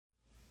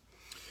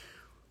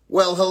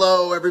Well,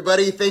 hello,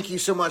 everybody. Thank you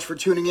so much for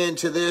tuning in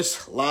to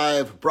this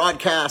live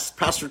broadcast.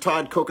 Pastor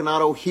Todd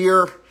Coconato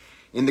here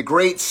in the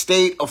great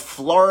state of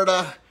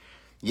Florida.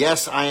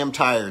 Yes, I am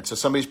tired. So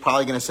somebody's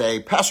probably going to say,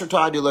 Pastor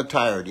Todd, you look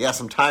tired.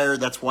 Yes, I'm tired.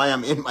 That's why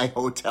I'm in my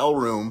hotel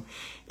room,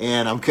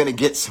 and I'm going to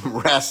get some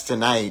rest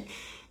tonight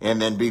and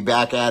then be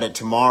back at it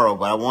tomorrow.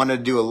 But I wanted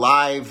to do a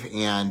live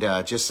and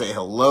just say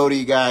hello to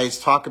you guys,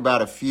 talk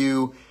about a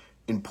few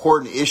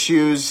important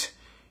issues.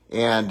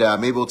 And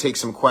maybe we'll take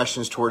some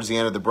questions towards the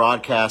end of the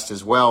broadcast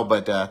as well.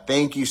 But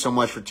thank you so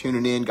much for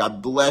tuning in.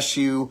 God bless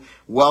you.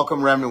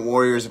 Welcome, Remnant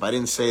Warriors. If I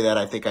didn't say that,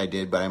 I think I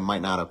did, but I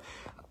might not have.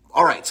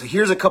 All right, so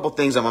here's a couple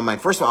things on my mind.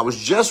 First of all, I was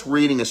just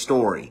reading a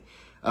story.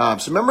 So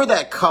remember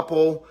that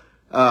couple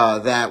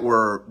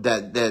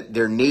that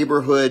their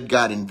neighborhood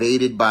got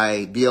invaded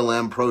by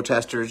BLM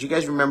protesters? You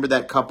guys remember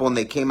that couple? And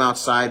they came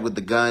outside with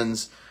the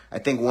guns. I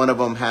think one of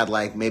them had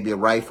like maybe a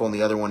rifle and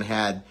the other one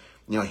had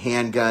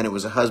handgun. It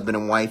was a husband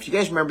and wife. You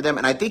guys remember them?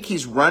 And I think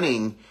he's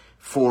running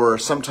for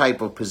some type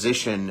of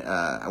position.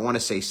 I want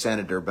to say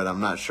senator, but I'm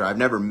not sure. I've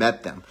never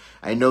met them.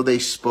 I know they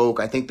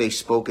spoke. I think they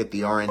spoke at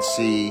the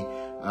RNC.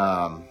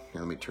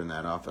 Let me turn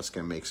that off. That's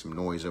going to make some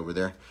noise over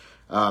there.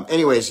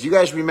 Anyways, you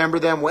guys remember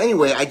them? Well,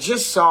 anyway, I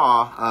just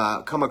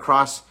saw, come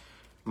across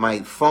my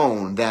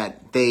phone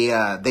that they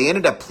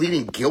ended up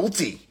pleading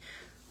guilty.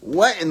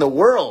 What in the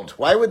world?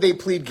 Why would they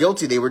plead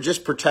guilty? They were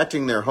just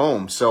protecting their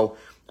home. So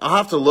I'll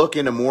have to look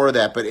into more of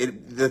that. But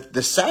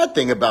the sad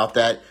thing about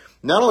that,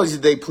 not only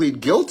did they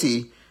plead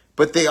guilty,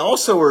 but they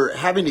also were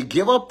having to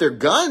give up their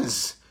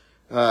guns.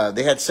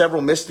 They had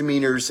several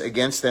misdemeanors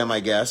against them, I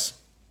guess,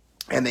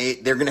 and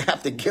they're going to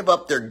have to give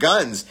up their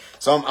guns.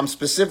 So I'm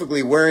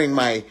specifically wearing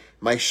my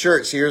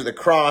shirts. Here's the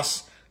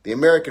cross, the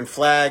American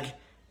flag,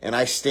 and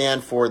I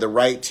stand for the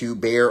right to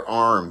bear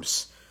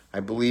arms. I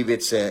believe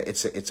it's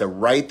a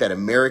right that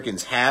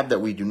Americans have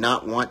that we do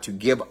not want to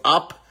give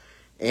up.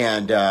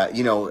 And,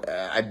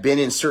 I've been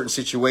in certain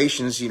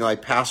situations. I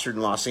pastored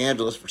in Los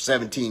Angeles for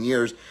 17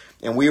 years,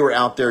 and we were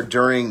out there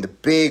during the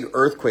big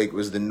earthquake. It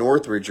was the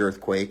Northridge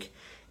earthquake.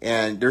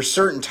 And there's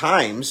certain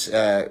times,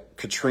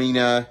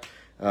 Katrina,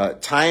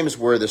 times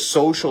where the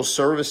social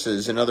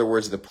services, in other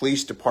words, the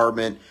police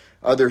department,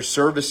 other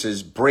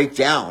services break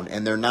down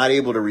and they're not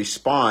able to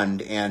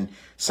respond. And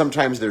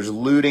sometimes there's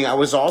looting. I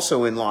was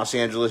also in Los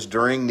Angeles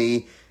during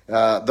the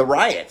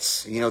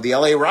riots, the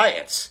LA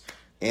riots.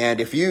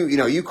 And if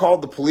you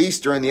called the police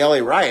during the LA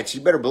riots,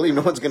 you better believe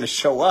no one's going to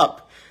show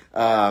up.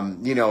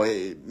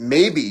 Maybe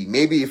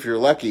if you're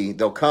lucky,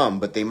 they'll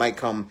come, but they might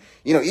come,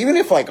 even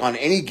if like on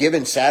any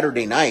given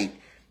Saturday night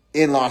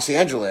in Los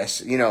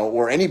Angeles,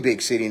 or any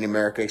big city in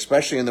America,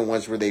 especially in the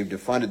ones where they've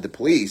defunded the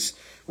police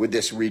with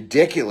this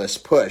ridiculous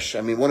push. I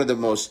mean, one of the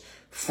most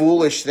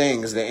foolish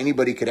things that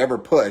anybody could ever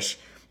push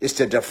is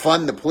to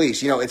defund the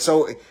police. It's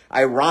so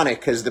ironic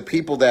because the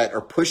people that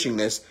are pushing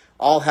this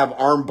all have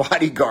armed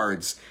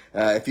bodyguards.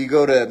 If you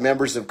go to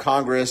members of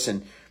Congress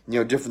and,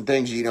 different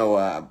things,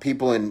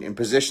 people in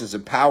positions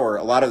of power,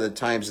 a lot of the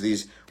times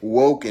these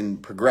woke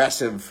and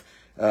progressive,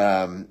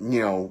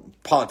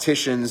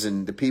 politicians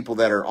and the people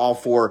that are all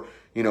for,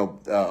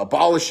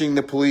 abolishing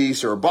the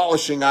police or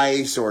abolishing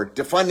ICE or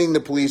defunding the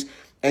police.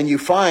 And you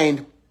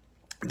find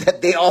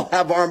that they all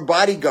have armed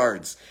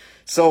bodyguards.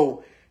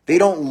 So they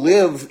don't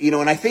live,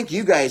 and I think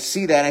you guys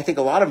see that. I think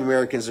a lot of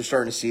Americans are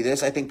starting to see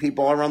this. I think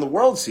people all around the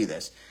world see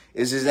this.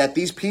 Is that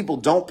these people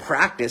don't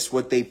practice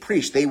what they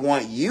preach. They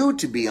want you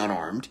to be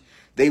unarmed.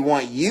 They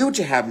want you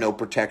to have no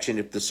protection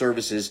if the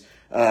services,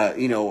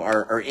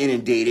 are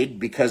inundated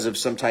because of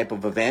some type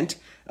of event.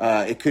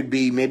 It could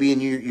be maybe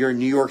you're in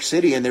New York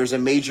City and there's a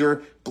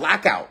major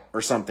blackout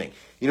or something.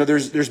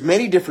 There's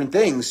many different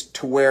things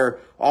to where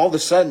all of a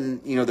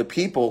sudden, the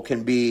people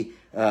can be,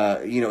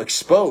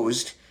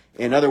 exposed.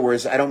 In other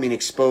words, I don't mean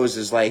exposed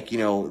as like,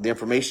 the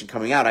information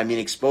coming out. I mean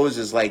exposed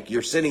as like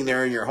you're sitting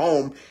there in your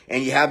home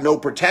and you have no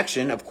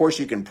protection. Of course,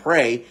 you can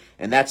pray.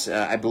 And that's,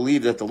 I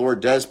believe that the Lord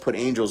does put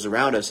angels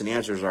around us and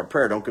answers our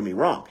prayer. Don't get me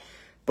wrong.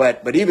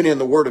 But even in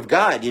the Word of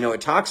God,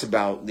 it talks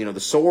about, the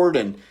sword.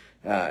 And,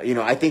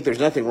 I think there's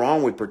nothing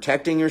wrong with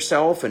protecting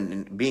yourself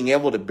and being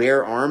able to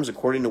bear arms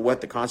according to what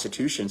the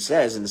Constitution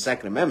says in the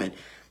Second Amendment.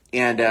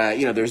 And,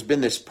 there's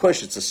been this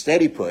push. It's a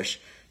steady push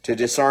to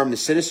disarm the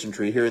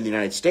citizenry here in the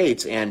United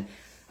States. And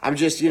I'm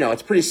just,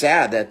 it's pretty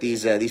sad that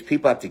these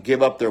people have to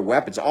give up their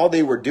weapons. All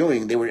they were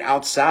doing, they were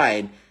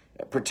outside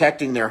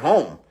protecting their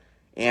home.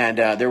 And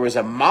there was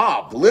a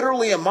mob,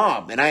 literally a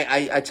mob. And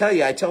I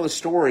tell the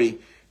story.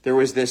 There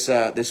was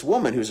this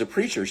woman who's a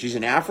preacher. She's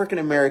an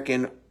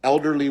African-American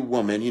elderly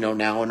woman,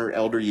 now in her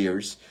elder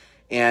years.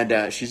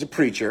 And she's a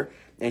preacher.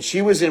 And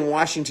she was in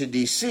Washington,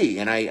 D.C.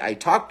 And I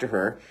talked to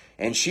her.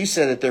 And she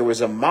said that there was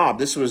a mob.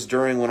 This was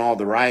during when all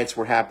the riots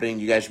were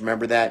happening. You guys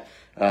remember that?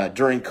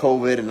 During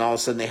COVID, and all of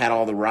a sudden they had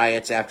all the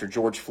riots after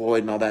George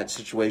Floyd and all that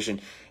situation.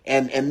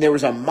 And there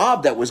was a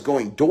mob that was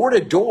going door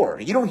to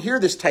door. You don't hear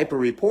this type of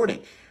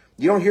reporting.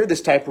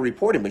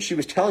 But she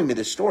was telling me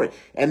this story.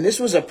 And this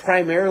was a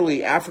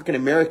primarily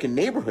African-American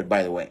neighborhood,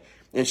 by the way.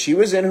 And she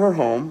was in her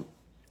home,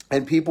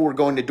 and people were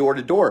going to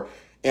door.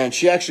 And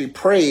she actually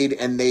prayed,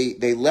 and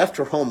they left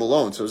her home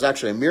alone. So it was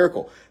actually a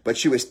miracle. But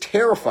she was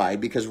terrified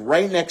because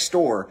right next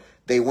door,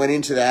 they went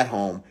into that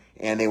home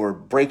and they were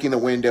breaking the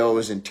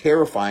windows and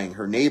terrifying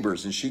her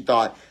neighbors. And she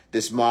thought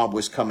this mob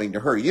was coming to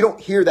her. You don't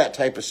hear that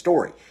type of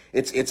story.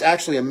 It's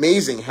actually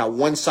amazing how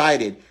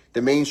one-sided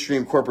the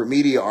mainstream corporate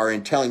media are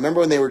in telling.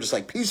 Remember when they were just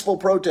like peaceful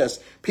protests,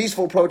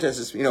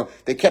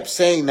 they kept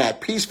saying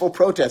that, peaceful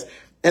protest.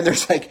 And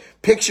there's like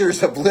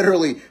pictures of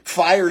literally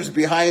fires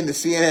behind the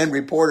CNN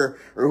reporter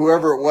or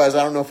whoever it was.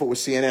 I don't know if it was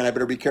CNN. I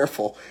better be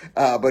careful.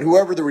 But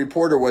whoever the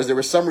reporter was, there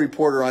was some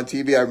reporter on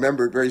TV. I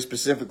remember it very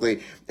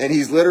specifically. And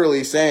he's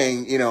literally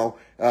saying,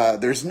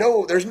 there's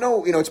no,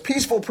 it's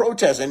peaceful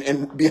protest.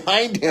 And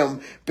behind him,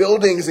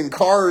 buildings and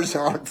cars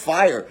are on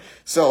fire.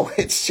 So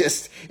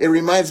it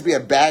reminds me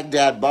of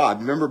Baghdad Bob.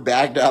 Remember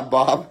Baghdad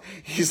Bob?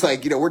 He's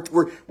like,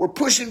 we're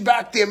pushing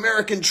back the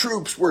American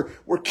troops.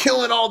 We're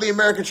killing all the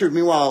American troops.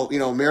 Meanwhile,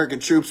 American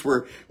troops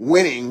were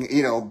winning,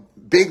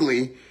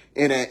 bigly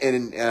in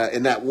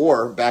that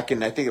war back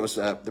in, I think it was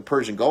the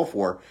Persian Gulf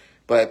War.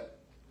 But,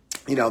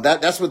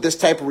 that's what this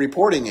type of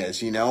reporting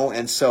is,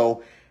 and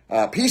so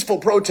peaceful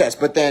protest.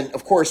 But then,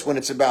 of course, when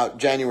it's about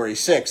January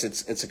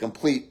 6th, it's a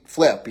complete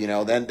flip,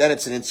 then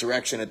it's an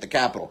insurrection at the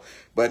Capitol.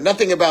 But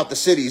nothing about the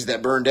cities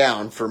that burned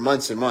down for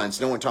months and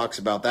months. No one talks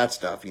about that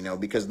stuff,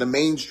 because the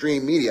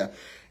mainstream media,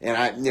 and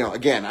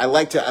I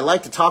like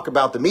to talk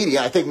about the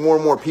media. I think more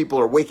and more people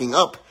are waking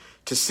up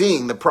to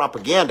seeing the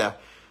propaganda,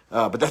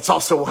 but that's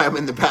also why I'm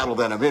in the battle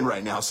that I'm in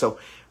right now. So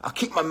I'll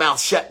keep my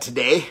mouth shut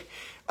today,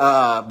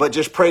 but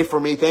just pray for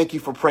me. Thank you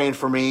for praying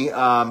for me.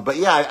 But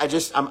yeah,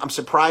 I'm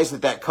surprised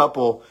that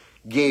couple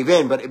gave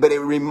in, but it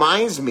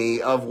reminds me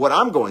of what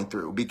I'm going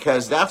through,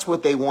 because that's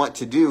what they want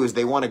to do, is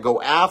they want to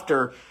go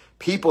after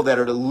people that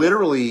are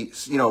literally,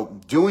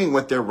 doing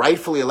what they're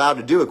rightfully allowed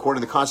to do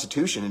according to the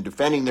Constitution and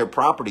defending their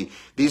property.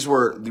 These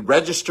were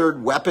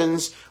registered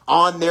weapons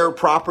on their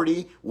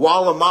property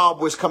while a mob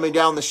was coming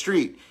down the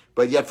street.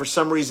 But yet for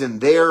some reason,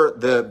 they're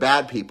the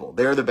bad people.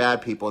 They're the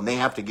bad people, and they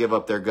have to give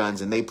up their guns,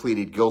 and they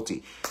pleaded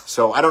guilty.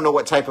 So I don't know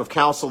what type of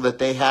counsel that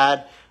they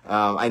had.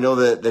 I know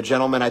the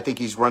gentleman, I think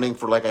he's running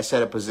for, like I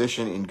said, a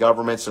position in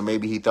government. So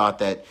maybe he thought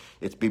that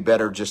it'd be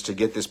better just to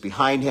get this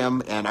behind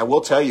him. And I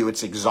will tell you,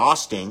 it's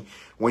exhausting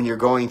when you're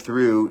going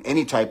through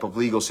any type of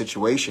legal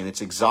situation.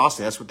 It's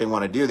exhausting. That's what they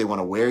want to do. They want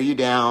to wear you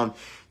down.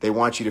 They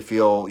want you to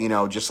feel,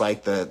 just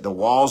like the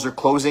walls are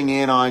closing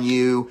in on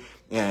you,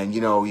 and,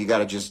 you got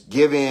to just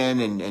give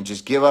in and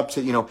just give up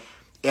to,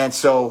 And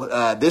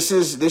so this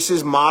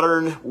is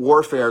modern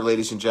warfare,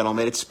 ladies and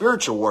gentlemen. It's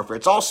spiritual warfare.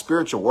 It's all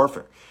spiritual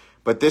warfare.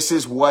 But this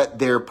is what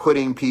they're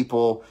putting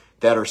people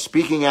that are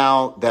speaking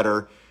out, that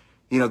are,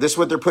 this is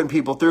what they're putting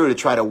people through, to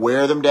try to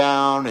wear them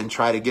down and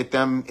try to get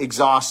them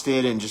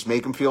exhausted and just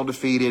make them feel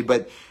defeated.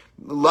 But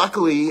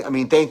luckily,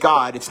 thank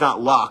God, it's not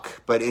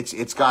luck, but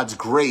it's God's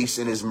grace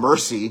and his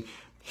mercy.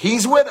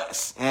 He's with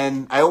us.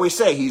 And I always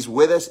say he's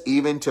with us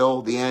even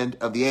till the end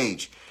of the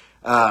age.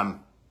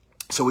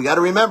 So we got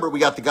to remember, we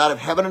got the God of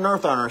heaven and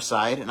earth on our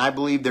side. And I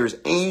believe there's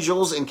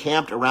angels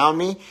encamped around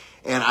me.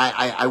 And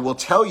I will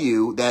tell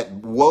you that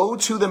woe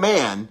to the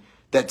man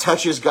that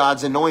touches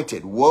God's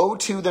anointed. Woe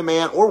to the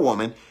man or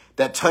woman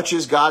that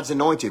touches God's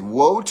anointed.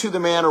 Woe to the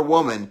man or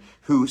woman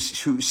who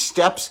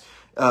steps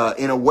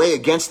in a way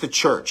against the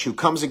church, who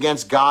comes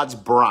against God's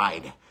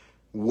bride.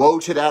 Woe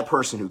to that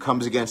person who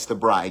comes against the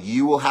bride.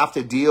 You will have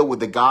to deal with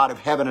the God of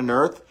heaven and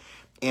earth.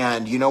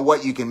 And you know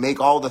what? You can make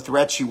all the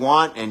threats you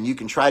want, and you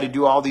can try to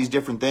do all these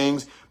different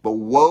things, but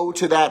woe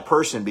to that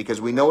person, because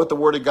we know what the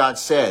Word of God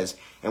says,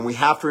 and we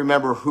have to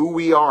remember who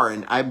we are.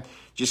 And I'm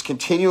just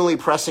continually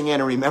pressing in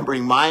and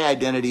remembering my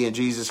identity in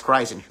Jesus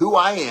Christ and who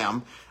I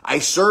am. I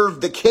serve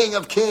the King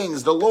of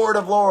Kings, the Lord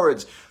of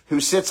Lords, who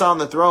sits on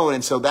the throne.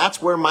 And so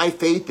that's where my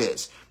faith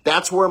is.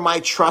 That's where my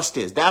trust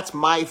is. That's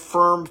my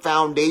firm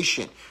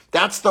foundation.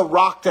 That's the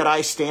rock that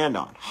I stand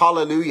on.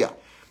 Hallelujah.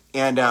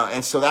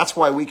 And so that's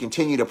why we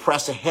continue to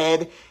press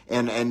ahead.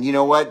 And you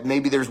know what?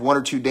 Maybe there's 1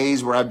 or 2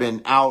 days where I've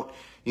been out,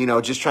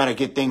 just trying to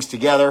get things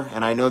together.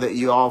 And I know that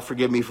you all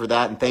forgive me for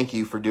that. And thank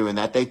you for doing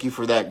that. Thank you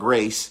for that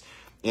grace.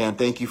 And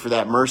thank you for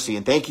that mercy.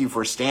 And thank you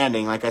for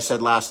standing. Like I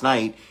said last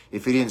night,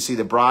 if you didn't see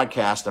the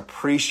broadcast,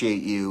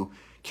 appreciate you.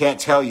 Can't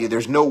tell you.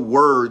 There's no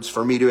words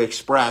for me to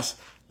express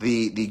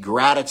the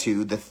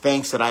gratitude, the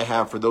thanks that I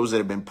have for those that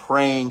have been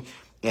praying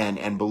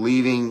and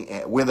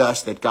believing with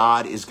us that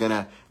God is going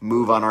to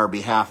move on our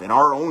behalf in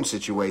our own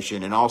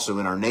situation and also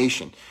in our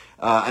nation.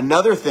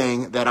 Another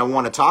thing that I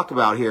want to talk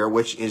about here,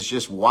 which is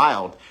just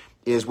wild,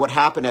 is what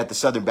happened at the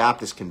Southern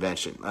Baptist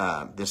Convention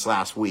this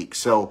last week.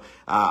 So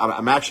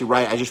I'm actually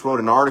I just wrote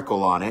an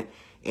article on it,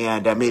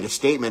 and I made a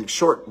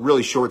statement,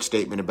 really short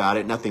statement about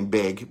it, nothing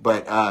big,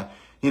 but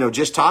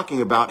just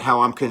talking about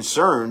how I'm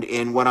concerned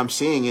in what I'm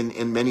seeing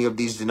in many of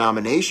these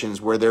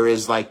denominations, where there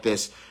is like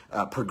this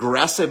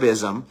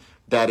progressivism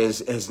that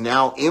has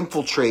now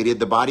infiltrated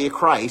the body of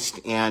Christ,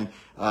 and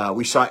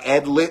We saw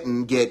Ed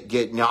Litton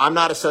get. Now, I'm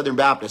not a Southern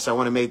Baptist. I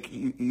want to make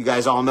you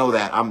guys all know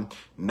that. I'm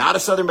not a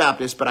Southern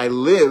Baptist, but I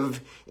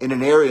live in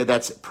an area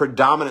that's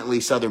predominantly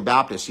Southern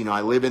Baptist.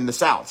 I live in the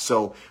South.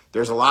 So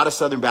there's a lot of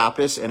Southern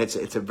Baptists, and it's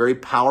a very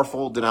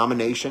powerful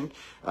denomination.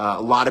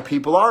 A lot of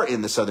people are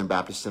in the Southern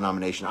Baptist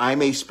denomination.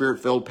 I'm a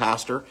Spirit-filled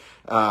pastor.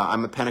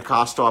 I'm a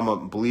Pentecostal. I'm a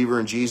believer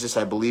in Jesus.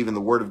 I believe in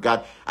the Word of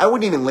God. I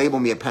wouldn't even label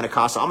me a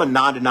Pentecostal. I'm a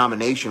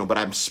non-denominational, but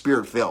I'm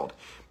Spirit-filled.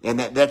 And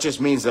that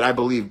just means that I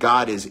believe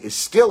God is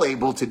still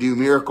able to do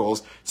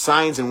miracles,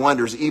 signs, and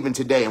wonders even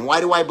today. And why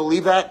do I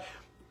believe that?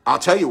 I'll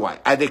tell you why.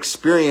 I've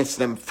experienced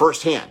them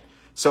firsthand.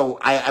 So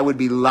I would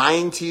be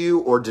lying to you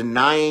or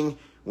denying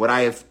what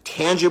I have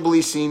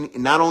tangibly seen,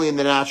 not only in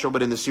the natural,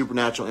 but in the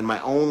supernatural, in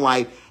my own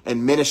life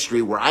and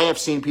ministry, where I have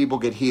seen people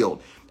get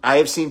healed. I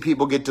have seen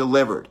people get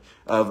delivered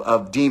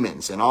of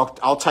demons and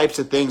all types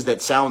of things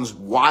that sounds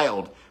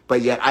wild,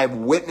 but yet I've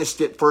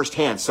witnessed it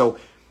firsthand. So,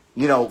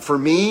 for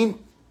me,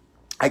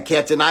 I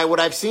can't deny what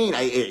I've seen.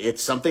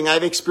 It's something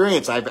I've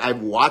experienced.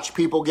 I've watched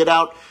people get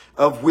out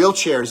of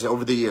wheelchairs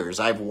over the years.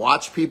 I've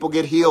watched people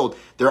get healed.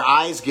 Their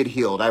eyes get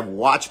healed. I've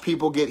watched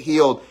people get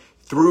healed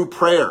through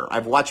prayer.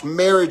 I've watched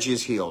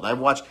marriages healed. I've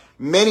watched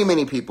many,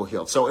 many people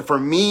healed. So for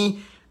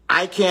me,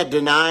 I can't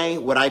deny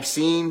what I've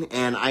seen,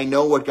 and I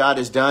know what God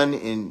has done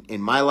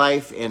in my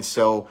life. And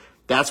so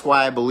that's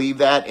why I believe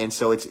that. And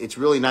so it's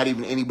really not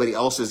even anybody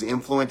else's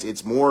influence.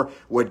 It's more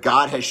what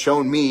God has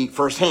shown me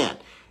firsthand.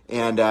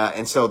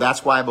 And so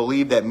that's why I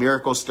believe that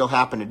miracles still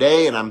happen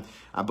today. And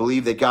I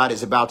believe that God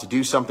is about to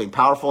do something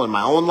powerful in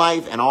my own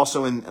life and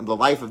also in the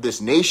life of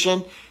this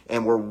nation.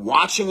 And we're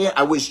watching it.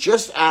 I was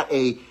just at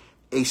a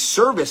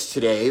service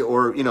today,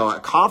 or, a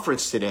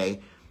conference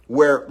today,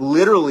 where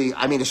literally,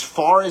 as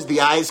far as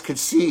the eyes could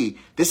see,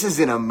 this is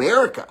in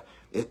America,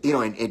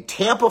 in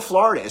Tampa,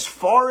 Florida, as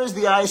far as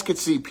the eyes could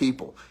see,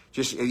 people.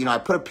 Just, I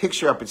put a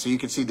picture up and so you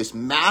can see this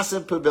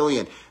massive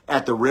pavilion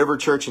at the River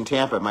Church in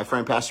Tampa, my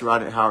friend Pastor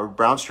Rod at Howard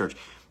Brown's church.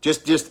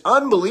 Just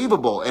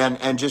unbelievable.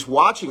 And just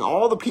watching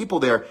all the people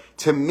there,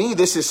 to me,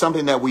 this is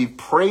something that we've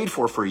prayed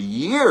for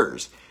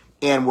years.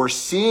 And we're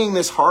seeing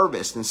this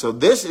harvest. And so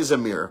this is a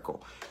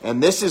miracle.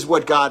 And this is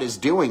what God is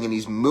doing, and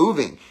he's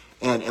moving.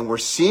 And we're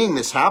seeing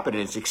this happen,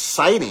 and it's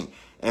exciting.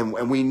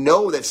 And we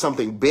know that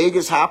something big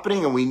is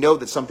happening, and we know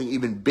that something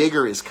even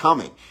bigger is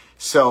coming.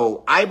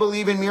 So I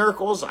believe in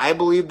miracles. I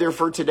believe they're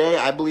for today.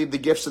 I believe the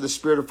gifts of the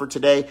Spirit are for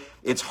today.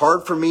 It's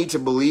hard for me to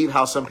believe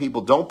how some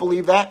people don't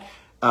believe that,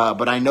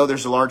 but I know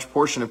there's a large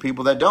portion of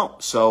people that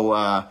don't.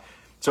 So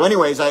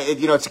anyways,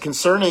 it's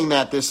concerning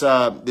that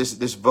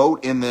this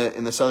vote in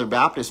the Southern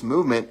Baptist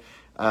movement,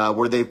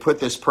 where they put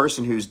this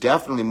person who's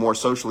definitely more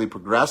socially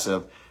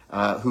progressive,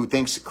 who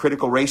thinks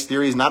critical race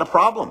theory is not a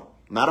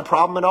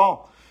problem at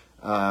all.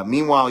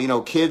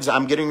 Meanwhile, kids,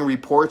 I'm getting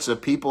reports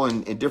of people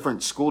in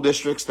different school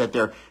districts that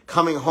they're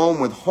coming home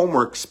with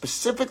homework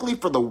specifically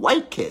for the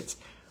white kids.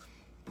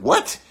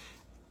 What?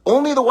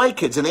 Only the white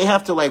kids. And they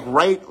have to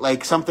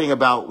write something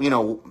about,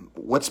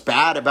 what's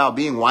bad about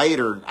being white,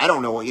 or I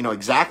don't know,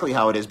 exactly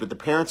how it is. But the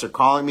parents are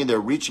calling me. They're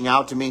reaching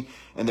out to me,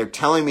 and they're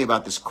telling me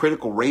about this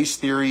critical race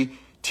theory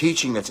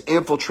teaching that's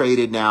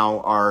infiltrated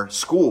now our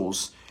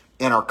schools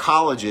and our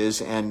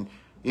colleges and,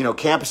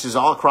 campuses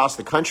all across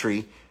the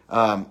country.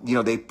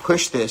 They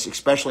push this,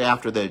 especially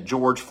after the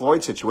George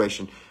Floyd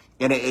situation.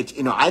 And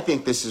I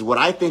think this is what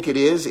I think it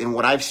is, and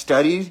what I've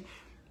studied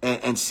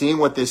and seeing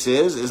what this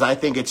is I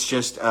think it's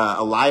just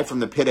a lie from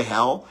the pit of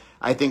hell.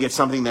 I think it's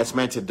something that's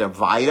meant to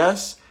divide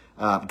us.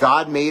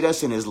 God made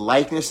us in his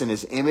likeness and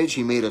his image.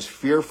 He made us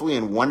fearfully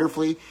and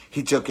wonderfully.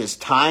 He took his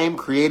time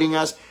creating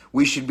us.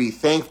 We should be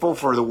thankful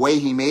for the way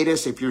he made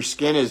us. If your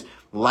skin is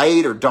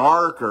light or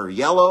dark or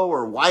yellow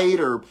or white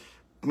or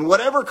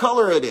whatever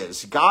color it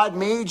is, God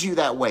made you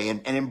that way,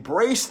 and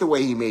embrace the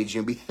way he made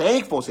you and be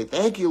thankful. Say,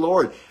 thank you,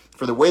 Lord,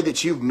 for the way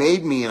that you've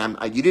made me. And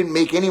you didn't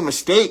make any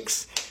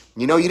mistakes.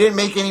 You didn't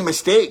make any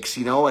mistakes,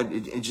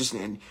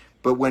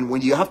 but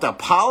when you have to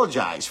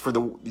apologize for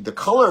the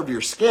color of your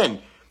skin,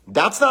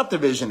 that's not the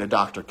vision of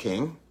Dr.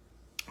 King.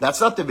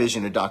 That's not the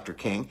vision of Dr.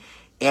 King.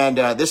 And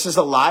this is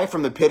a lie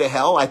from the pit of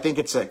hell. I think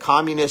it's a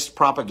communist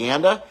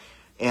propaganda.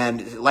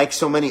 And like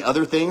so many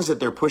other things that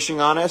they're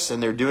pushing on us,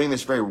 and they're doing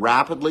this very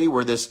rapidly,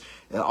 where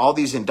all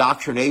these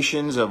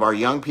indoctrinations of our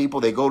young people,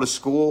 they go to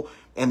school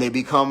and they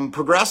become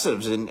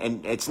progressives, and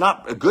it's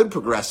not a good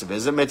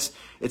progressivism. It's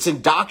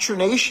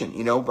indoctrination.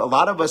 A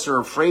lot of us are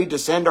afraid to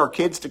send our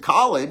kids to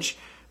college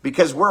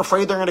because we're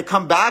afraid they're going to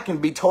come back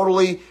and be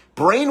totally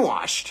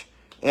brainwashed.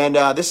 And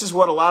this is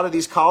what a lot of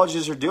these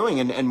colleges are doing,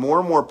 and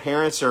more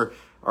parents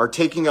are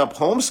taking up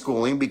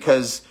homeschooling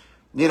because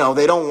they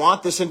don't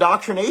want this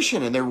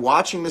indoctrination, and they're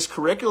watching this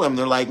curriculum.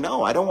 They're like,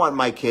 no, I don't want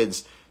my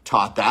kids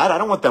taught that. I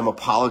don't want them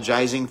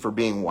apologizing for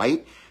being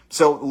white.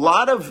 So a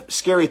lot of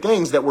scary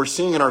things that we're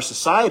seeing in our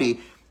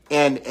society.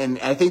 And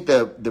I think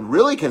the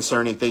really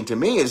concerning thing to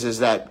me is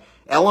that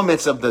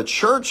elements of the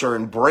church are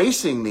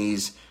embracing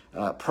these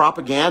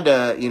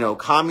propaganda,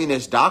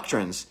 communist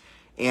doctrines.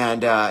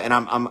 And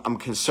I'm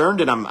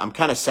concerned, and I'm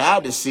kind of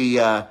sad to see,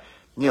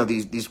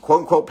 these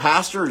quote unquote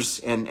pastors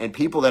and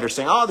people that are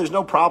saying, oh, there's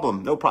no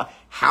problem, no problem.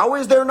 How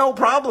is there no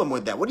problem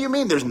with that? What do you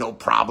mean there's no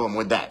problem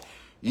with that?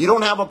 You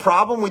don't have a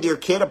problem with your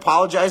kid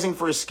apologizing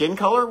for his skin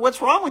color?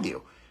 What's wrong with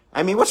you?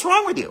 I mean, what's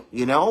wrong with you?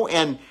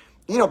 And,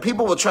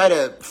 people will try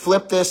to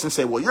flip this and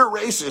say, well, you're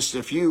racist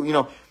if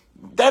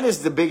that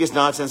is the biggest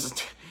nonsense.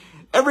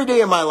 Every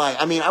day of my life.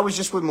 I mean, I was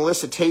just with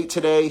Melissa Tate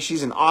today.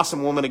 She's an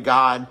awesome woman of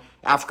God,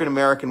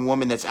 African-American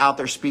woman that's out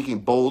there speaking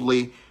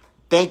boldly.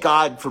 Thank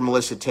God for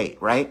Melissa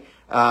Tate, right?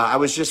 I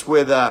was just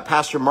with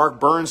Pastor Mark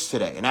Burns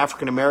today, an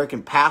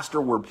African-American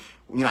pastor.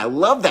 I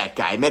love that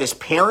guy. I met his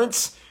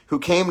parents who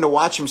came to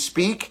watch him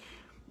speak.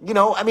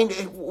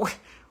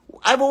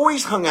 I've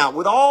always hung out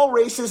with all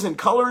races and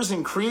colors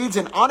and creeds,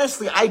 and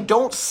honestly, I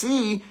don't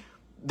see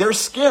their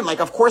skin. Like,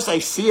 of course, I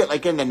see it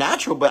like in the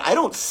natural, but I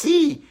don't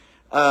see,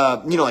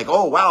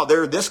 oh, wow,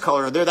 they're this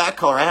color, or they're that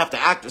color. I have to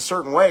act a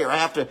certain way,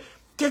 or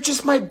they're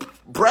just my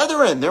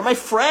brethren. They're my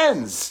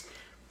friends.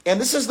 And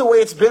this is the way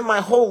it's been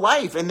my whole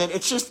life. And then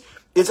it's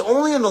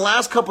only in the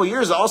last couple of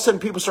years, all of a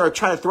sudden people started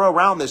trying to throw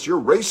around this, you're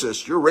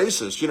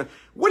racist.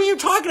 What are you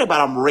talking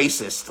about? I'm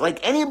racist. Like,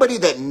 anybody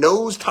that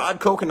knows Todd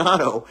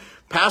Coconato,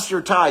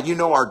 Pastor Todd,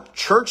 our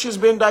church has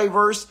been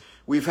diverse.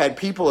 We've had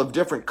people of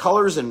different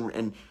colors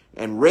and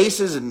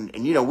races, and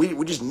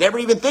we just never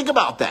even think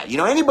about that.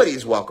 Anybody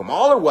is welcome.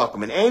 All are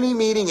welcome in any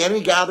meeting,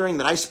 any gathering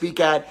that I speak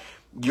at.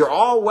 You're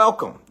all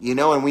welcome, and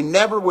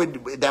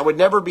that would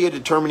never be a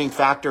determining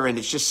factor. And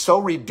it's just so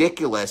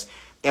ridiculous.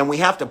 And we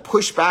have to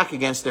push back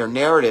against their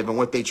narrative and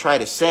what they try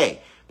to say,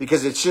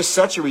 because it's just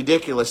such a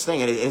ridiculous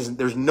thing. And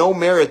there's no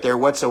merit there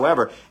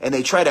whatsoever. And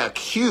they try to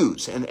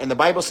accuse. And the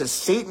Bible says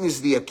Satan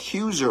is the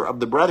accuser of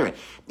the brethren.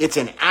 It's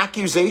an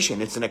accusation.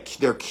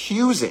 They're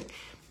accusing.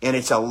 And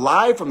it's a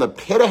lie from the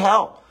pit of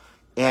hell.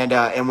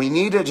 And we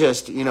need to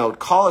just,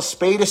 call a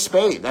spade a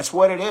spade. That's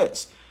what it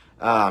is.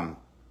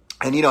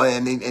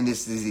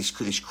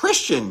 These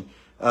Christian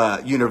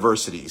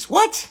universities.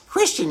 What?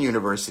 Christian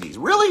universities?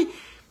 Really?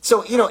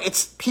 So,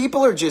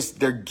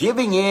 they're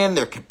giving in,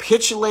 they're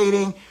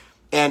capitulating.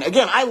 And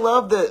again, I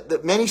love the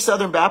many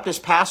Southern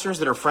Baptist pastors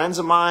that are friends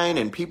of mine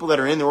and people that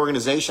are in the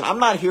organization. I'm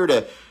not here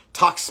to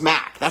talk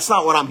smack. That's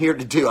not what I'm here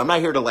to do. I'm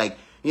not here to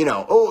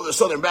the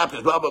Southern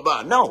Baptist, blah, blah,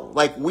 blah. No,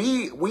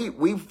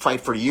 we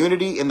fight for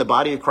unity in the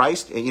body of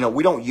Christ. And,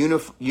 we don't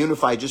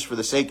unify just for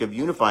the sake of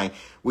unifying.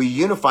 We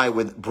unify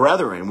with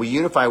brethren. We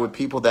unify with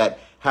people that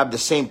have the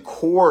same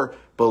core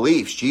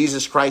beliefs.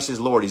 Jesus Christ is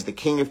Lord. He's the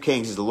King of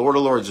Kings. He's the Lord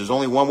of Lords. There's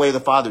only one way to the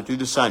Father, through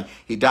the Son.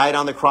 He died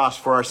on the cross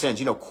for our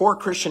sins. Core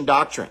Christian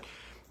doctrine.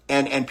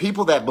 And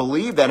people that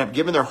believe that have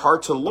given their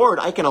heart to the Lord,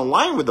 I can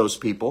align with those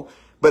people.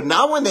 But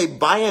now when they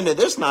buy into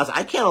this nonsense,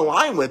 I can't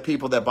align with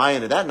people that buy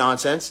into that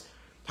nonsense.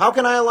 How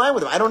can I align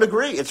with them? I don't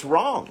agree. It's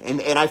wrong.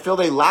 And I feel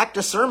they lack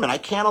discernment. I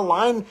can't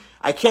align.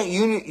 I can't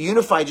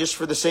unify just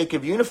for the sake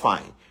of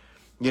unifying.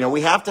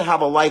 We have to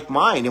have a like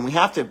mind, and we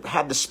have to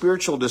have the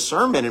spiritual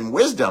discernment and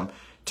wisdom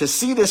to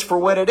see this for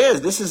what it is.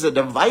 This is a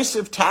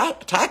divisive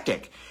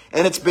tactic,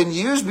 and it's been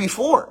used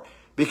before.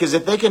 Because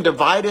if they can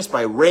divide us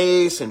by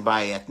race and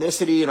by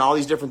ethnicity and all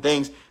these different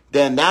things,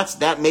 then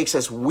that makes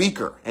us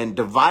weaker. And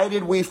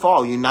divided we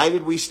fall,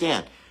 united we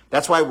stand.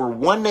 That's why we're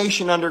one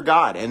nation under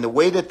God. And the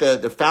way that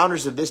the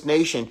founders of this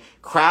nation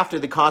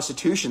crafted the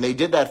Constitution, they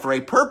did that for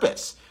a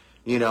purpose,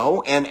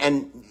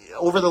 and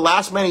over the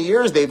last many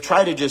years, they've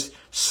tried to just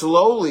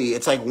slowly,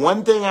 it's like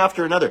one thing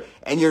after another.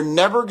 And you're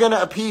never going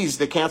to appease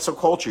the cancel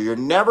culture. You're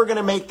never going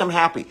to make them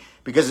happy,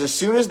 because as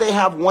soon as they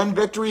have one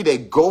victory, they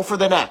go for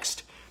the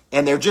next.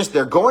 And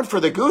they're going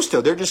for the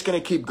gusto. They're just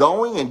going to keep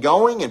going and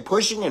going and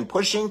pushing. And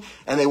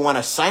they want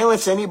to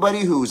silence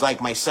anybody who's like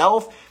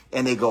myself,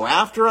 and they go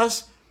after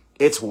us.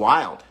 It's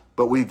wild,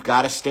 but we've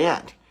got to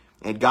stand.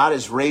 And God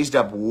has raised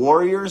up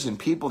warriors and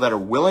people that are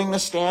willing to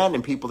stand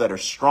and people that are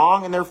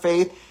strong in their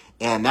faith.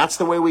 And that's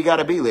the way we got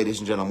to be, ladies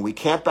and gentlemen. We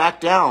can't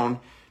back down.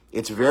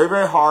 It's very,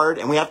 very hard,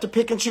 and we have to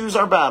pick and choose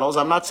our battles.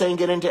 I'm not saying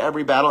get into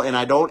every battle, and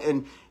I don't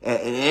in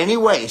any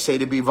way say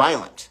to be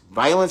violent.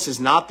 Violence is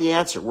not the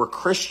answer. We're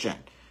Christian.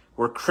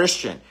 We're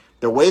Christian.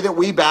 The way that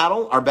we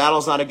battle, our battle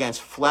is not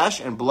against flesh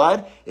and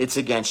blood. It's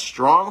against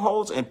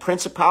strongholds and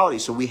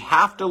principalities. So we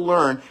have to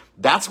learn.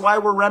 That's why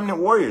we're remnant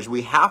warriors.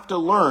 We have to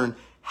learn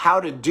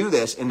how to do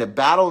this in the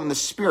battle in the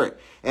spirit.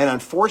 And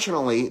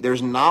unfortunately,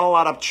 there's not a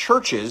lot of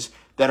churches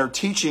that are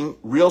teaching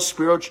real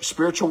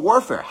spiritual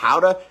warfare, how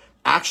to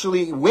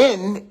actually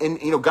win.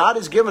 And, God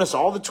has given us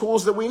all the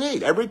tools that we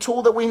need, every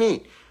tool that we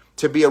need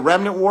to be a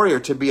remnant warrior,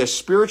 to be a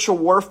spiritual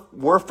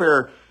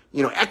warfare,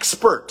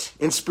 expert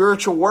in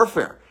spiritual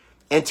warfare,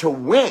 and to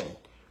win.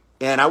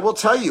 And I will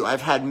tell you,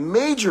 I've had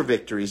major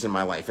victories in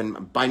my life.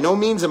 And by no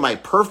means am I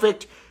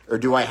perfect, or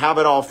do I have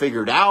it all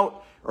figured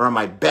out, or am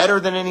I better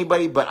than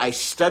anybody? But I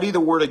study the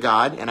Word of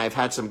God, and I've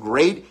had some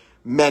great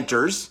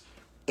mentors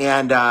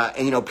and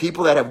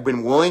people that have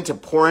been willing to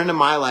pour into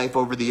my life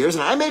over the years.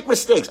 And I make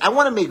mistakes. I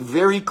want to make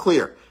very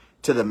clear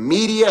to the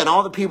media and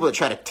all the people that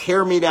try to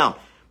tear me down,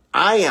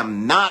 I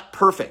am not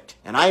perfect,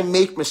 and I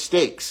make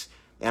mistakes.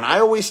 And I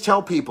always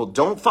tell people,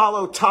 don't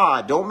follow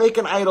Todd. Don't make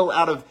an idol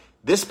out of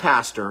this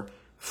pastor.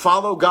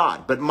 follow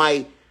God. But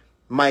my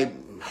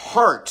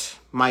heart,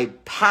 my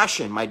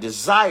passion, my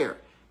desire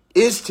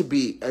is to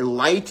be a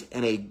light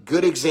and a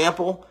good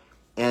example.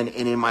 And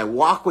in my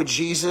walk with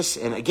Jesus,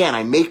 and again,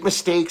 I make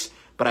mistakes,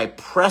 but I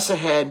press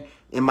ahead.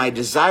 And my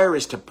desire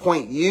is to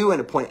point you and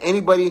to point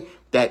anybody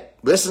that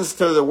listens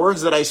to the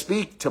words that I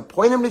speak, to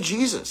point them to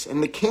Jesus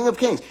and the King of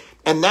Kings.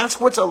 And that's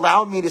what's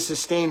allowed me to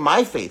sustain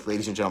my faith,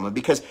 ladies and gentlemen,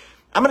 because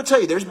I'm going to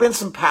tell you, there's been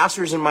some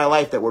pastors in my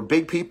life that were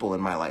big people in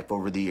my life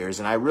over the years,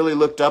 and I really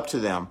looked up to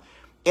them.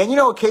 And,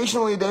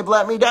 occasionally they've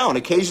let me down.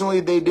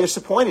 Occasionally they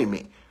disappointed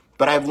me.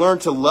 But I've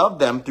learned to love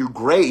them through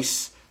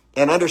grace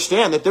and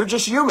understand that they're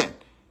just human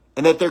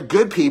and that they're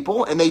good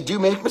people and they do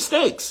make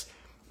mistakes.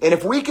 And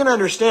if we can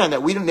understand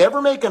that we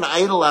never make an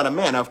idol out of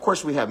men, now, of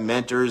course we have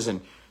mentors and,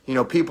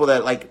 people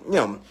that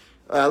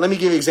let me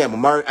give you an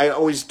example. I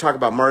always talk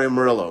about Mario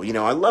Murillo.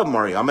 I love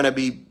Mario. I'm going to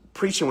be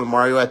preaching with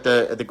Mario at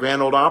the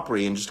Grand Ole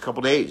Opry in just a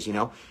couple days,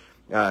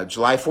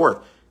 July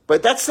 4th.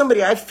 But that's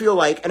somebody I feel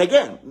like, and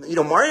again,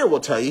 Mario will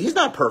tell you, he's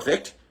not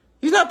perfect.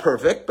 He's not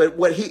perfect, but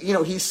what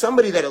he's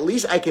somebody that at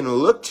least I can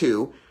look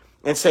to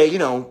and say,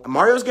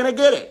 Mario's going to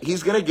get it.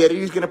 He's going to get it.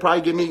 He's going to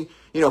probably give me,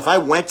 if I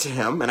went to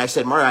him and I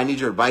said, Mario, I need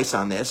your advice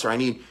on this, or I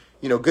need,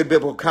 good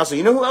biblical counsel.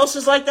 You know who else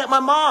is like that? My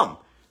mom.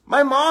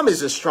 My mom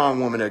is a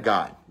strong woman of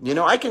God.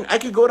 I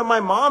could go to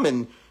my mom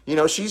and,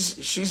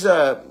 she's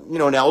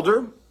an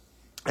elder,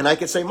 and I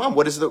could say, Mom,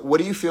 what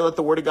do you feel that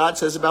the Word of God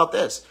says about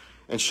this?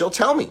 And she'll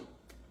tell me,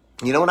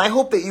 and I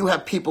hope that you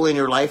have people in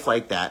your life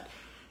like that.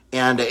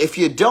 And if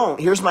you don't,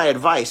 here's my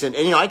advice. And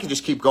I could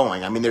just keep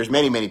going. I mean, there's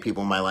many, many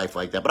people in my life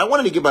like that. But I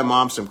wanted to give my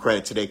mom some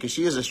credit today because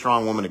she is a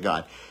strong woman of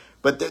God.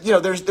 But,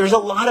 there's a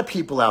lot of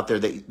people out there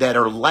that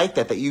are like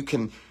that you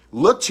can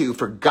look to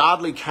for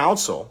godly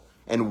counsel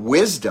and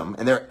wisdom.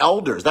 And they're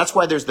elders. That's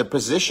why there's the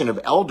position of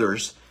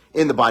elders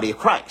in the body of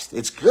Christ.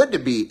 It's good to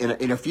be,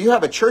 and if you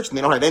have a church and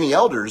they don't have any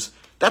elders,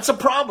 that's a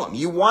problem.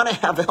 You want to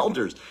have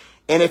elders.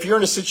 And if you're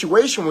in a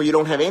situation where you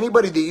don't have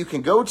anybody that you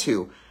can go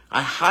to,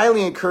 I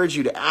highly encourage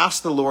you to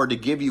ask the Lord to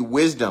give you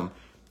wisdom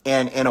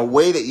and in a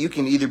way that you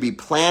can either be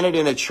planted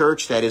in a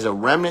church that is a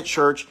remnant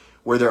church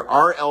where there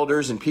are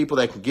elders and people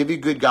that can give you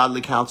good godly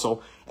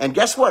counsel. And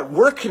guess what?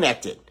 We're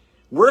connected.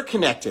 We're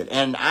connected.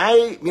 And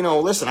I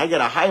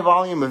get a high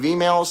volume of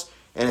emails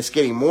and it's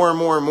getting more and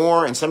more and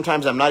more. And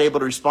sometimes I'm not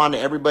able to respond to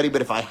everybody.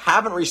 But if I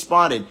haven't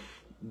responded,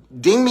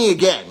 ding me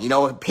again,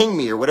 ping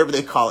me or whatever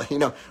they call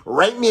it,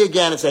 write me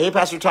again and say, hey,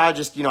 Pastor Todd,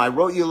 just, I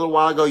wrote you a little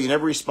while ago. You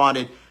never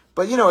responded.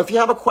 But, if you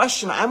have a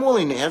question, I'm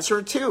willing to answer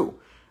it too.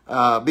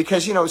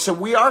 Because, so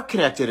we are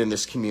connected in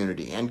this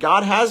community and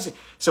God has,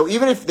 so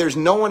even if there's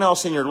no one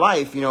else in your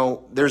life,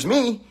 there's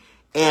me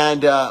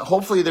and,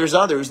 hopefully there's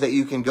others that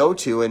you can go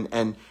to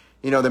and,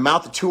 the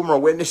mouth of two or more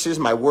witnesses,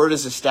 my word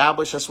is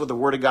established. That's what the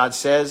Word of God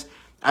says.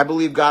 I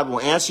believe God will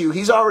answer you.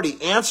 He's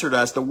already answered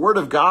us. The Word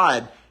of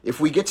God, if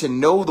we get to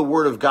know the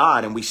Word of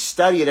God and we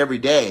study it every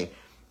day,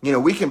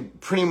 we can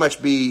pretty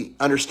much be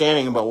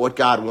understanding about what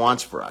God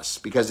wants for us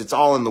because it's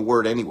all in the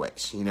Word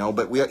anyways,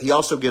 but He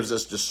also gives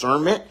us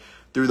discernment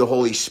through the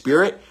Holy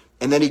Spirit.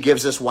 And then He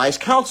gives us wise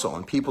counsel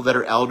and people that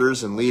are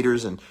elders and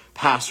leaders and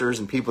pastors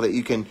and people that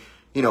you can,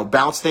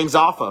 bounce things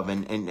off of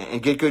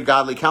and get good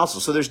godly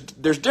counsel. So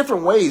there's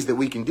different ways that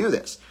we can do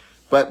this,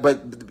 but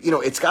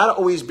it's got to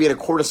always be in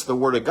accordance to the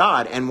Word of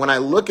God. And when I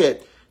look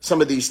at some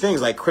of these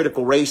things like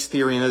critical race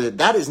theory and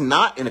that is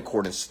not in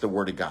accordance to the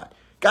Word of God.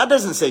 God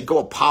doesn't say, go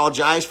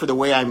apologize for the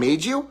way I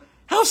made you.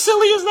 How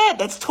silly is that?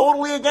 That's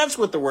totally against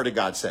what the Word of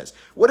God says.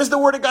 What does the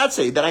Word of God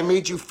say? That I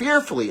made you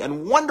fearfully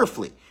and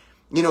wonderfully.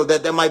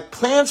 That my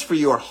plans for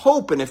you are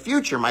hope and a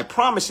future. My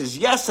promise is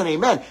yes and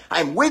amen.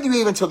 I'm with you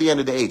even till the end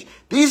of the age.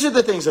 These are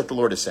the things that the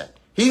Lord has said.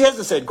 He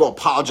hasn't said, go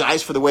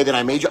apologize for the way that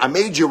I made you. I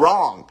made you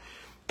wrong.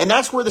 And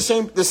that's where the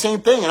same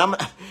thing. And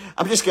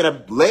I'm just going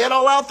to lay it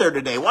all out there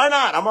today. Why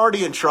not? I'm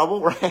already in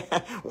trouble,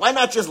 right? Why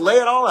not just lay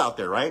it all out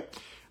there, right?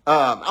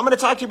 I'm going to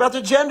talk to you about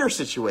the gender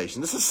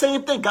situation. This is the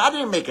same thing. God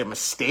didn't make a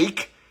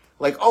mistake.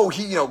 Like,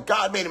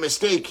 God made a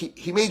mistake.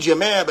 He made you a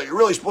man, but you're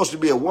really supposed to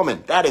be a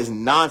woman. That is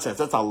nonsense.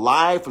 That's a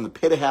lie from the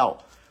pit of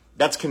hell.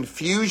 That's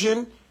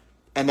confusion.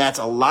 And that's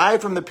a lie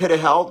from the pit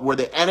of hell where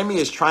the enemy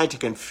is trying to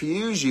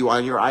confuse you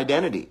on your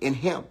identity in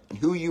Him and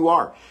who you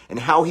are and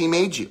how He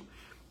made you.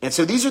 And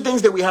so these are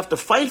things that we have to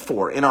fight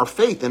for in our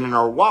faith and in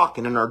our walk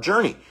and in our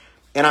journey.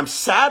 And I'm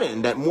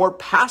saddened that more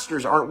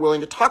pastors aren't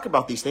willing to talk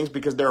about these things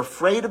because they're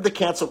afraid of the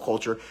cancel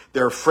culture.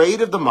 They're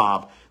afraid of the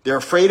mob. They're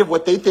afraid of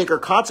what they think are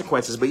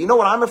consequences. But you know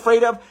what I'm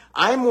afraid of?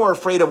 I'm more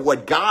afraid of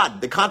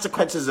the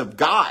consequences of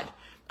God.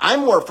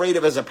 I'm more afraid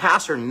of as a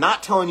pastor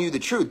not telling you the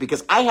truth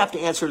because I have to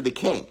answer to the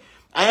King.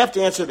 I have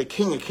to answer the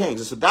King of Kings.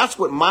 And so that's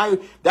what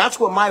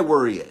my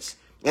worry is.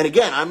 And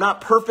again, I'm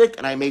not perfect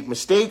and I make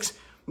mistakes.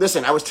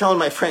 Listen, I was telling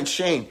my friend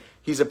Shane,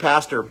 he's a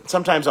pastor.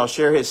 Sometimes I'll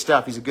share his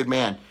stuff. He's a good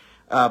man.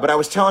 But I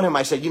was telling him,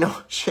 I said,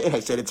 Shane, I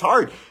said, it's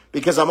hard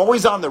because I'm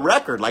always on the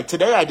record. Like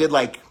today I did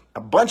like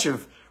a bunch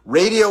of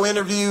radio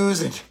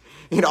interviews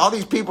and, all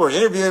these people are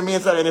interviewing me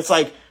and stuff. And it's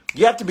like,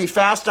 you have to be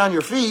fast on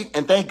your feet.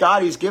 And thank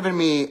God He's given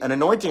me an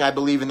anointing, I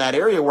believe, in that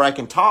area where I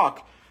can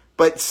talk.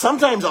 But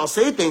sometimes I'll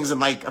say things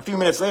and like a few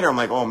minutes later, I'm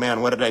like, oh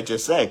man, what did I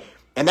just say?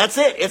 And that's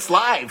it. It's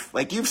live.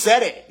 Like you've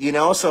said it, you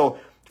know, so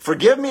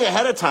forgive me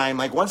ahead of time.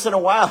 Like once in a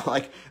while,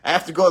 like I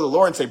have to go to the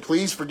Lord and say,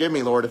 please forgive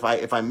me, Lord, if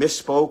I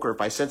misspoke or if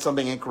I said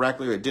something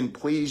incorrectly or it didn't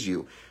please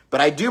you.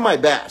 But I do my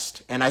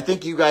best. And I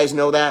think you guys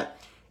know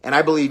that. And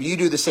I believe you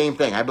do the same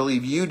thing. I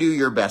believe you do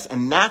your best.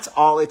 And that's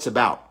all it's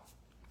about.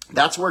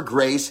 That's where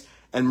grace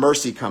and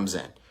mercy comes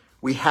in.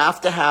 We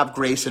have to have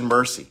grace and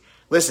mercy.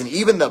 Listen,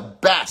 even the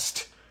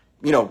best,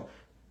 you know,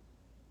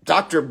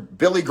 Dr.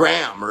 Billy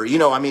Graham or, you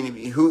know, I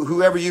mean,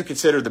 whoever you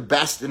consider the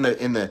best in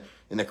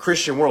the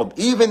Christian world,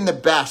 even the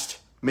best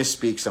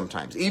misspeak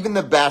sometimes, even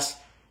the best.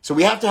 So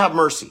we have to have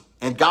mercy,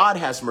 and God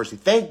has mercy.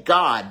 Thank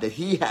God that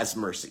he has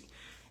mercy,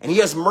 and he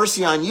has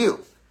mercy on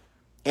you.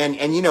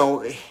 And you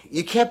know,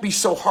 you can't be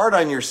so hard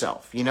on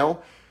yourself, you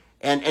know,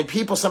 and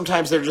people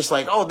sometimes they're just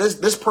like, oh,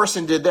 this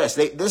person did this.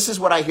 This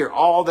is what I hear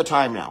all the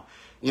time now.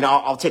 You know,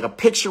 I'll take a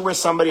picture with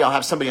somebody. I'll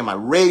have somebody on my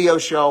radio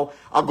show.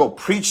 I'll go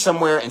preach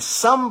somewhere, and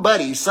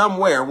somebody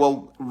somewhere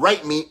will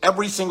write me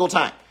every single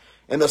time.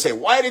 And they'll say,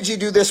 why did you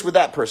do this with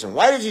that person?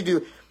 Why did you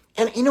do?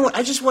 And you know what?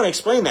 I just want to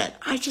explain that.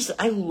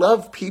 I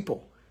love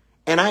people.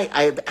 And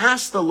I've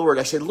asked the Lord,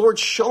 I said, Lord,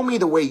 show me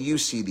the way you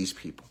see these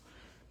people.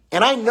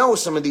 And I know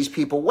some of these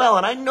people well,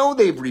 and I know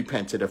they've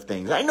repented of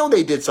things. I know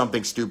they did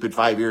something stupid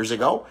 5 years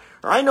ago,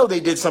 or I know they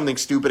did something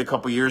stupid a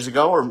couple years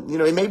ago, or, you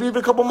know, maybe even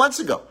a couple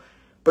months ago.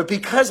 But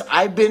because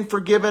I've been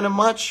forgiven a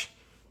much,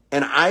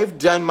 and I've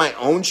done my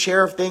own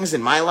share of things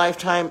in my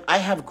lifetime, I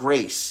have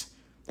grace.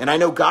 And I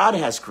know God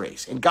has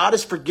grace, and God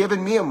has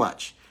forgiven me a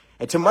much.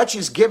 And to much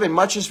is given,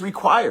 much is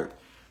required.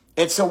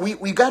 And so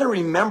we've got to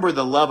remember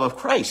the love of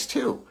Christ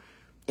too.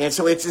 And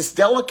so it's this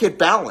delicate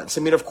balance.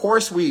 I mean, of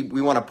course, we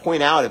want to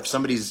point out if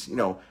somebody's, you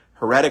know,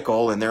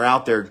 heretical and they're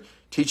out there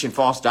teaching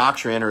false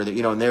doctrine or,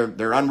 you know, and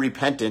they're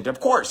unrepentant. Of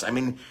course. I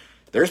mean,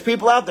 there's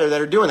people out there that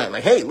are doing that.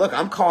 Like, hey, look,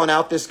 I'm calling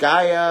out this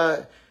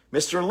guy,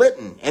 Mr.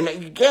 Litton. And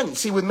again,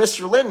 see with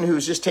Mr. Litton,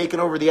 who's just taken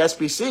over the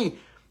SBC,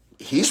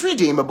 he's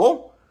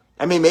redeemable.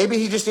 I mean, maybe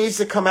he just needs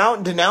to come out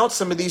and denounce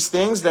some of these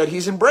things that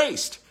he's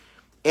embraced.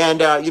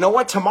 And you know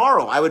what?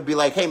 Tomorrow I would be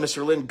like, hey,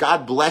 Mr. Litton,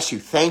 God bless you.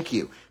 Thank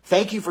you.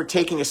 Thank you for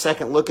taking a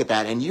second look at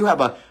that. And you have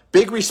a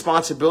big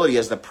responsibility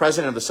as the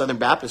president of the Southern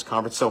Baptist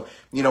Conference. So,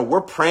 you know,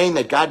 we're praying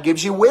that God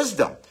gives you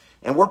wisdom.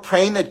 And we're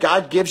praying that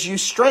God gives you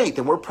strength.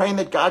 And we're praying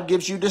that God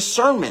gives you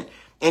discernment.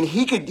 And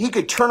he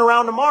could turn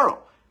around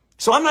tomorrow.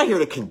 So I'm not here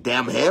to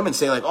condemn him and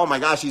say like, oh my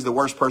gosh, he's the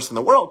worst person in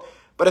the world.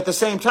 But at the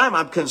same time,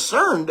 I'm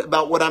concerned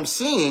about what I'm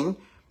seeing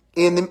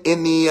in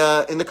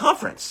the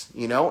conference,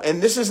 you know, and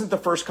this isn't the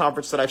first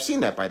conference that I've seen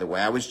that, by the way.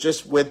 I was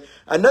just with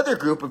another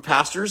group of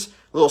pastors, a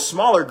little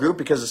smaller group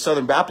because the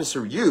Southern Baptists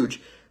are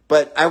huge,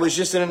 but I was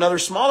just in another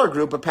smaller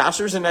group of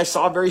pastors and I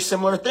saw a very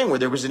similar thing where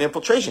there was an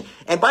infiltration.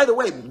 And by the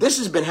way, this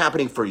has been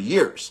happening for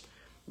years.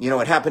 You know,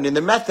 it happened in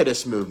the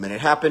Methodist movement.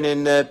 It happened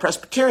in the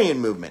Presbyterian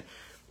movement.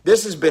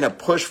 This has been a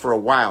push for a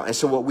while. And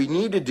so what we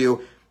need to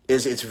do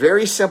is, it's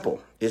very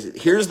simple.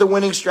 Here's the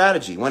winning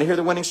strategy. You want to hear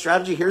the winning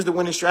strategy? Here's the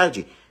winning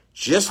strategy.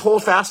 Just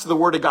hold fast to the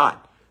Word of God.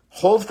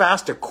 Hold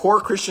fast to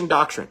core Christian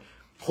doctrine.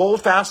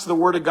 Hold fast to the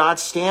Word of God.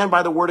 Stand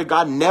by the Word of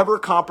God. Never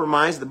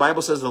compromise. The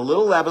Bible says the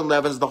little leaven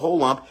leavens the whole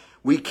lump.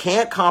 We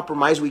can't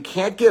compromise. We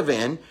can't give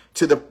in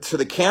to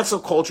the cancel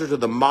culture, to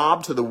the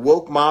mob, to the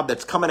woke mob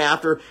that's coming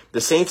after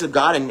the saints of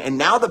God. And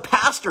now the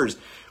pastors.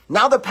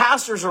 Now the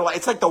pastors are like,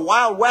 it's like the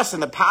Wild West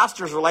and the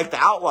pastors are like the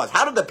outlaws.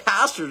 How did the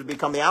pastors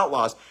become the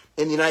outlaws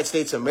in the United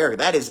States of America?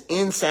 That is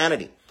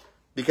insanity.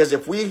 Because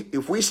if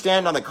we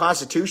stand on the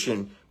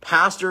Constitution,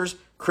 pastors,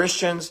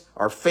 Christians,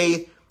 our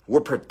faith,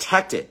 we're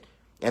protected.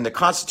 And the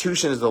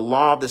Constitution is the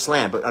law of this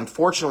land. But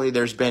unfortunately,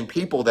 there's been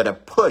people that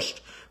have pushed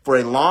for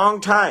a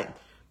long time.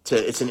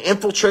 It's an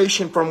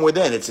infiltration from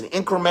within. It's an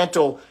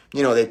incremental,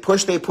 you know, they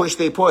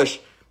push.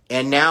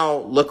 And now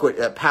look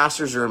what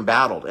pastors are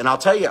embattled. And I'll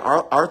tell you,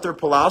 Arthur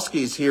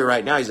Pulowski is here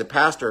right now. He's a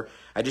pastor.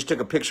 I just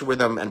took a picture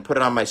with him and put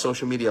it on my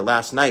social media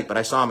last night, but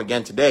I saw him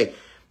again today.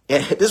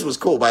 And this was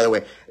cool, by the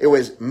way. It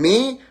was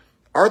me,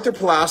 Arthur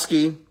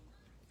Pulowski,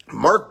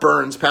 Mark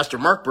Burns, Pastor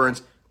Mark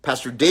Burns,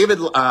 Pastor David,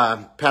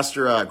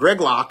 Pastor Greg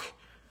Locke.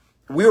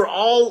 We were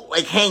all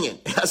like hanging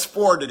us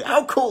four today.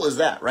 How cool is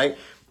that, right?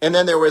 And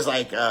then there was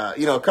like,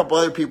 you know, a couple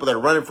other people that are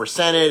running for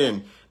Senate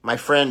and my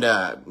friend,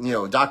 you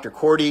know, Dr.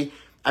 Cordy.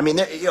 I mean,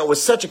 you know, it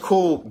was such a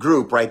cool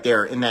group right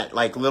there in that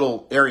like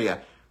little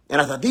area.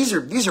 And I thought, these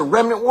are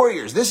remnant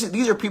warriors.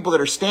 These are people that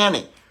are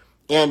standing.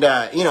 And,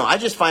 you know, I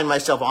just find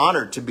myself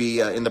honored to be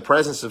in the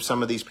presence of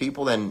some of these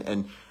people.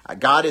 And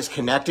God is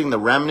connecting the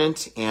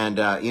remnant. And,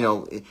 you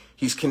know,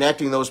 he's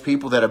connecting those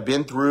people that have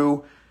been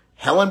through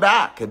hell and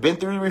back, have been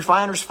through the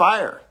refiner's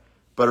fire,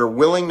 but are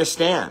willing to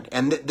stand.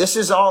 And this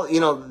is all, you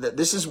know,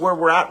 this is where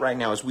we're at right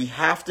now, is we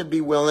have to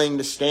be willing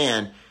to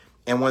stand.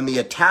 And when the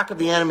attack of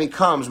the enemy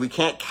comes, we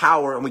can't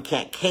cower and we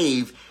can't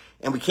cave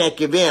and we can't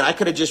give in. I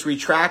could have just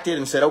retracted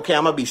and said, okay,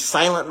 I'm going to be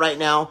silent right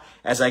now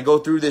as I go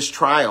through this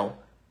trial.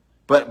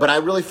 But I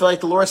really feel like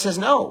the Lord says,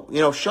 no,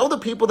 you know, show the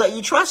people that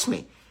you trust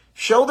me.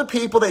 Show the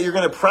people that you're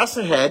going to press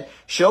ahead.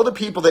 Show the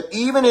people that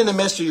even in the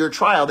midst of your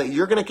trial, that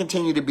you're going to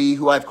continue to be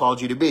who I've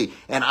called you to be.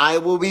 And I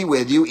will be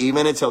with you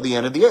even until the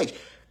end of the age.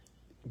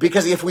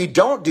 Because if we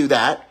don't do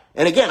that,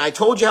 and again, I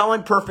told you how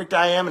imperfect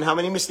I am and how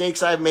many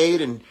mistakes I've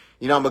made. And,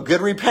 I'm a good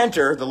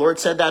repenter. The Lord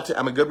said that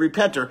I'm a good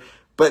repenter.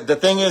 But the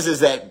thing is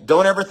that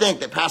don't ever think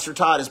that Pastor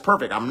Todd is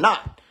perfect. I'm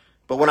not.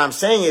 But what I'm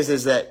saying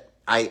is that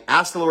I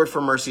ask the Lord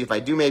for mercy if I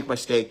do make a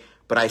mistake,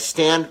 but I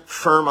stand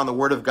firm on the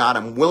word of God.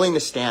 I'm willing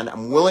to stand.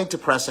 I'm willing to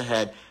press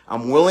ahead.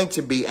 I'm willing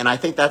to be. And I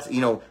think that's,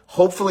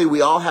 hopefully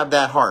we all have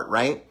that heart,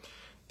 right?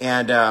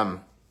 And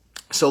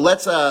so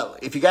let's,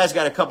 if you guys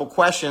got a couple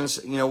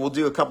questions, we'll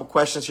do a couple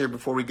questions here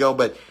before we go.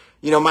 But,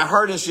 my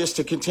heart is just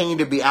to continue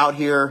to be out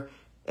here.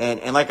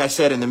 And like I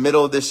said, in the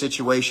middle of this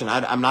situation,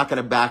 I'm not going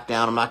to back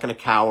down. I'm not going to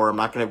cower. I'm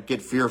not going to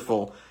get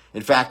fearful.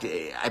 In fact,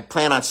 I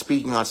plan on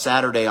speaking on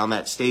Saturday on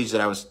that stage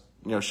that I was,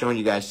 showing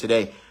you guys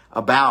today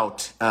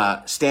about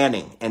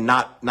standing and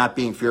not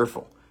being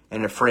fearful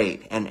and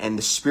afraid and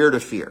the spirit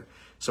of fear.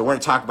 So we're going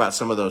to talk about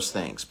some of those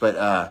things.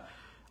 But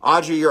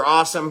Audrey, you're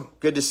awesome.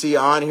 Good to see you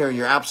on here. And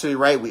you're absolutely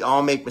right. We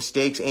all make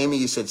mistakes. Amy,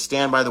 you said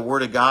stand by the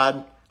word of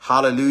God.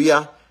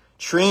 Hallelujah.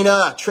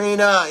 Trina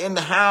in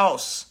the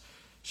house.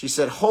 She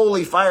said,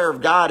 holy fire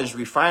of God is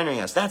refining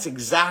us. That's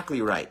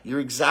exactly right. You're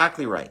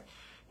exactly right.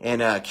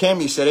 And Kim,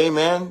 you said,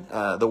 amen.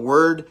 The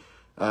word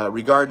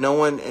regard no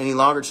one any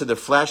longer to the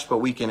flesh, but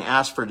we can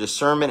ask for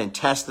discernment and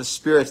test the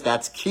spirits.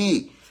 That's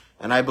key.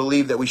 And I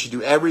believe that we should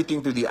do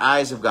everything through the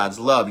eyes of God's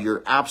love.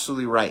 You're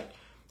absolutely right.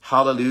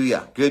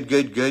 Hallelujah.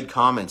 Good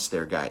comments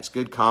there, guys.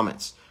 Good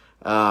comments.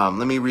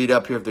 Let me read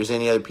up here if there's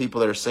any other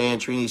people that are saying.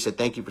 Trini said,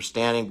 thank you for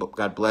standing.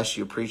 God bless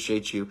you.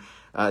 Appreciate you.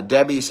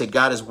 Debbie said,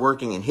 God is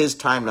working in his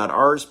time, not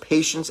ours.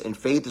 Patience and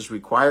faith is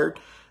required.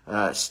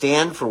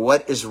 Stand for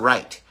what is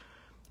right.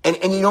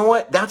 And you know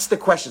what? That's the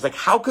question. It's like,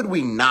 how could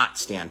we not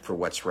stand for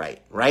what's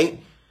right?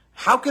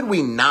 How could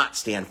we not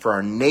stand for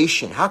our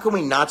nation? How can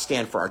we not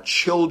stand for our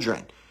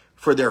children,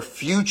 for their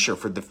future,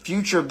 for the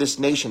future of this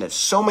nation that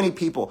so many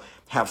people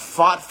have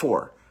fought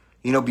for,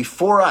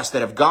 before us, that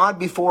have gone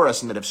before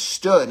us and that have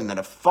stood and that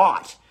have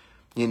fought,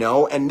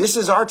 and this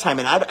is our time.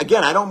 And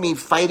I don't mean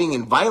fighting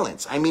in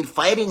violence. I mean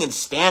fighting and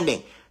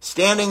standing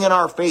in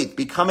our faith,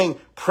 becoming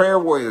prayer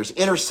warriors,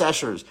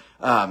 intercessors,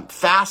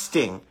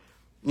 fasting,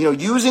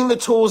 using the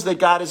tools that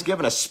God has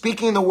given us,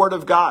 speaking the word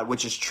of God,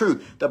 which is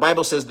truth. The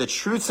Bible says the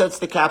truth sets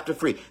the captive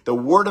free. The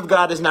word of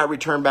God does not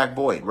return back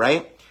void,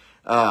 right?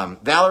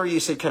 Valerie, you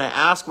said, can I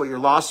ask what your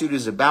lawsuit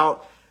is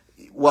about?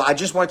 Well, I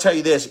just want to tell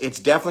you this. It's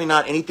definitely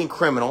not anything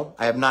criminal.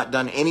 I have not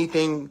done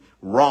anything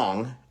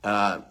wrong,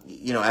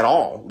 at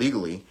all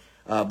legally.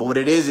 But what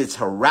it is, it's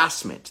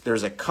harassment.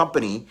 There's a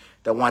company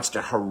that wants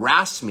to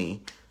harass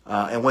me.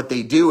 And what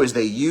they do is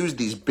they use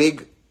these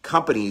big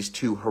companies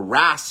to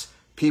harass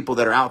people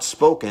that are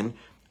outspoken.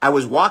 I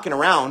was walking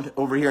around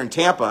over here in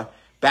Tampa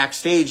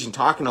backstage and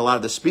talking to a lot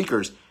of the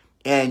speakers.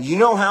 And you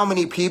know how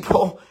many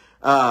people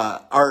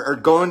are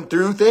going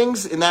through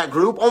things in that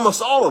group?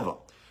 Almost all of them.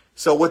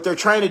 So what they're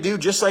trying to do,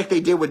 just like they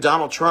did with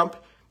Donald Trump,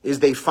 is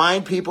they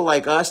find people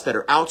like us that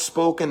are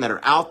outspoken, that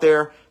are out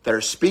there, that are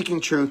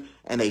speaking truth,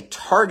 and they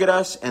target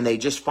us, and they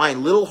just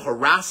find little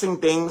harassing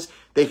things.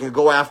 They can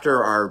go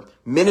after our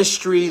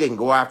ministry. They can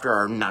go after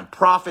our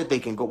nonprofit. They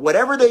can go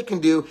whatever they can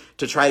do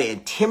to try to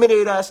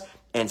intimidate us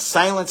and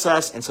silence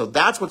us. And so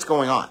that's what's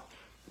going on.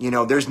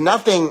 There's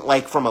nothing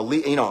like from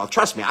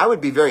trust me, I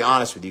would be very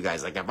honest with you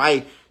guys. Like if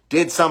I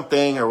did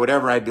something or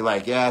whatever, I'd be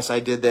like, yes, I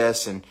did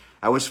this and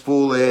I was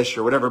foolish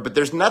or whatever. But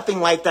there's nothing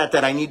like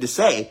that I need to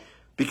say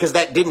because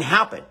that didn't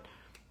happen.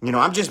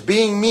 I'm just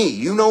being me.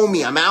 You know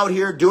me. I'm out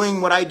here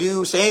doing what I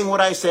do, saying what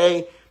I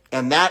say.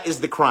 And that is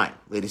the crime,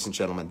 ladies and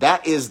gentlemen.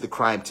 That is the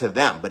crime to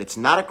them. But it's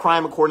not a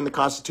crime according to the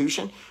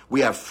Constitution.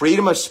 We have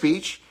freedom of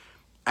speech.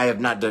 I have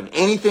not done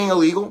anything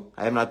illegal.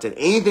 I have not done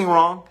anything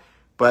wrong.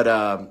 But,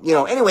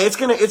 anyway,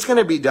 it's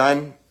gonna be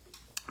done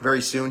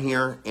very soon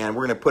here. And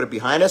we're going to put it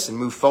behind us and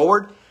move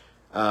forward.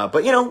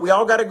 But we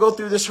all got to go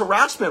through this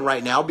harassment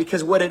right now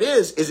because what it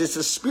is it's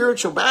a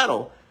spiritual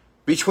battle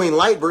between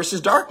light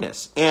versus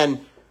darkness.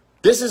 And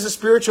this is a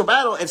spiritual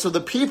battle. And so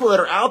the people that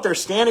are out there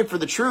standing for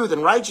the truth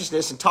and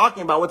righteousness and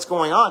talking about what's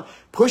going on,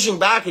 pushing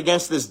back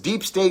against this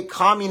deep state,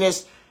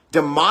 communist,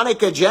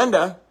 demonic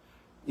agenda,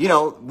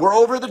 we're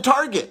over the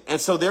target.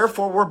 And so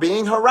therefore we're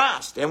being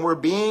harassed and we're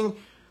being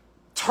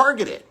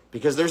targeted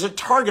because there's a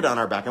target on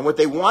our back. And what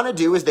they want to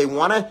do is they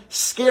want to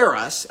scare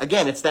us.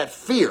 Again, it's that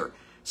fear.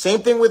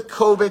 Same thing with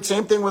COVID.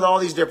 Same thing with all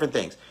these different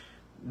things.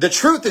 The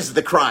truth is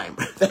the crime.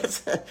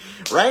 That's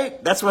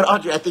right. That's what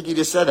Audrey, I think you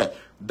just said that.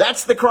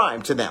 That's the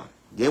crime to them.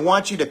 They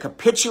want you to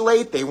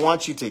capitulate. They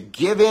want you to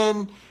give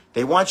in.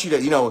 They want you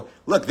to,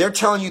 look, they're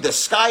telling you the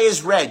sky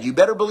is red. You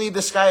better believe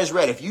the sky is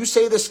red. If you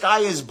say the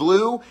sky is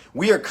blue,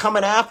 we are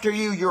coming after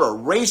you. You're a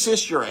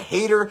racist. You're a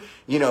hater.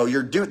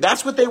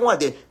 That's what they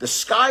want. The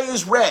sky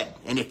is red.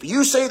 And if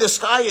you say the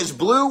sky is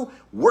blue,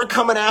 we're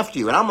coming after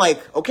you. And I'm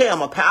like, okay,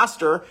 I'm a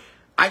pastor.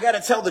 I got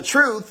to tell the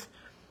truth.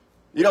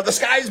 The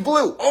sky is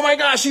blue. Oh my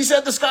gosh, he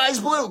said the sky is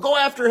blue. Go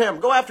after him.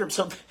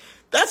 So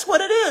that's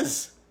what it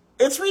is.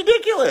 It's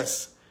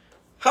ridiculous.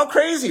 How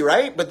crazy,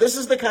 right? But this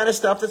is the kind of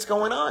stuff that's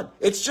going on.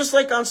 It's just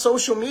like on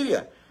social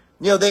media.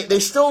 They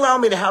still allow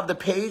me to have the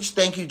page,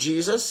 thank you,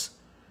 Jesus.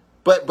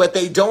 But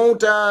they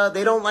don't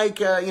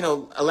like,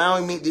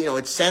 allowing me,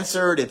 it's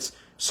censored, it's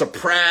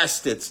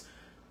suppressed, it's,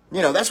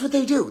 that's what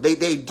they do.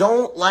 They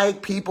don't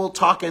like people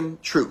talking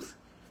truth.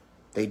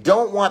 They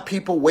don't want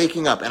people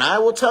waking up. And I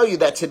will tell you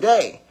that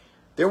today,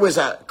 there was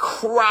a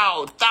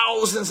crowd,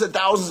 thousands and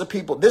thousands of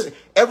people.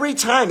 Every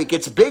time it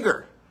gets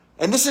bigger.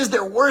 And this is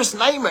their worst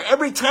nightmare.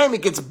 Every time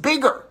it gets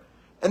bigger.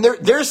 And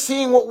they're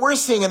seeing what we're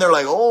seeing, and they're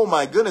like, oh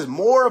my goodness,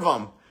 more of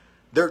them.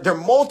 They're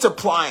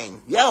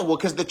multiplying. Yeah, well,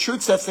 because the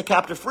truth sets the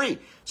captive free.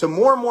 So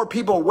more and more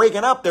people are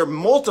waking up, they're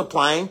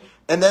multiplying,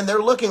 and then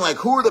they're looking like,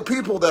 who are the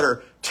people that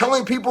are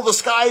telling people the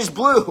sky is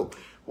blue?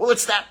 Well,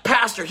 it's that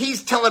pastor.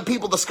 He's telling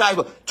people the sky is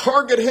blue.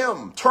 Target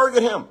him.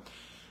 Target him.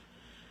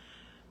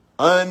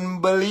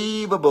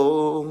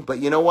 Unbelievable. But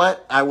you know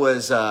what? I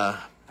was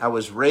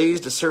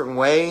raised a certain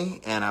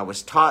way, and I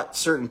was taught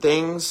certain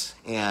things,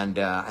 and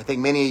I think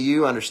many of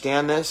you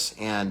understand this,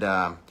 and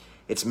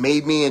it's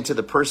made me into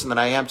the person that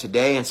I am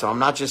today. And so I'm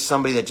not just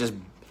somebody that just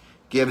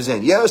gives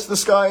in. Yes, the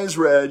sky is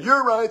red.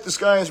 You're right. The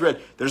sky is red.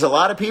 There's a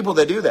lot of people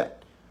that do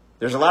that.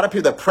 There's a lot of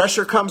people that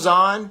pressure comes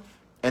on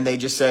and they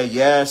just say,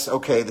 yes,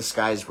 okay, the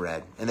sky's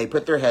red. And they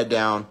put their head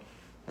down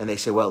and they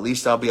say, well, at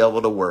least I'll be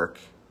able to work,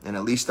 and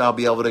at least I'll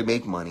be able to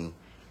make money,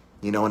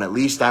 and at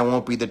least I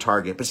won't be the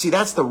target. But see,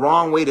 that's the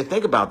wrong way to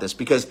think about this,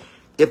 because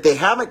if they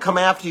haven't come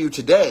after you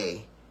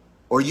today,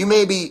 or you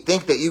maybe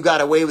think that you got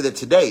away with it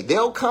today,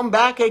 they'll come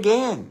back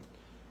again.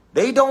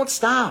 They don't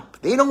stop.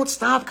 They don't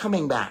stop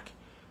coming back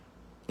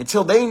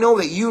until they know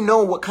that you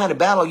know what kind of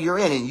battle you're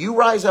in, and you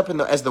rise up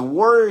as the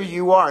warrior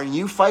you are, and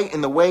you fight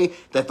in the way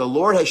that the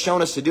Lord has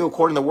shown us to do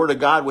according to the Word of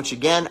God, which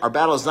again, our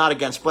battle is not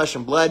against flesh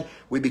and blood.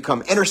 We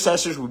become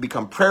intercessors. We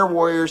become prayer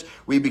warriors.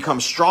 We become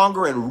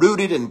stronger and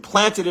rooted and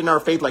planted in our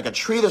faith like a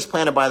tree that's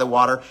planted by the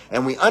water,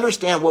 and we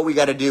understand what we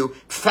got to do,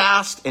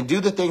 fast and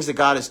do the things that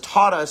God has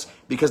taught us,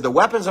 because the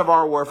weapons of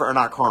our warfare are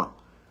not carnal.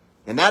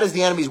 And that is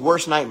the enemy's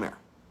worst nightmare.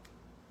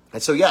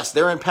 And so, yes,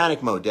 they're in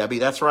panic mode, Debbie.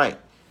 That's right.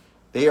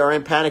 They are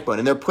in panic mode.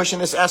 And they're pushing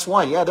this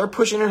S1. Yeah, they're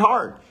pushing it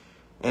hard.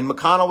 And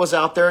McConnell was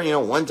out there,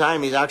 one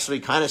time he's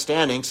actually kind of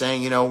standing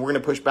saying, we're going to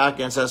push back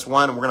against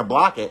S1 and we're going to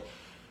block it.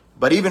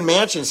 But even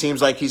Manchin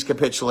seems like he's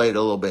capitulated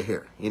a little bit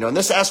here. And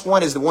this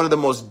S1 is one of the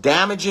most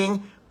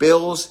damaging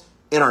bills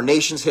in our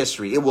nation's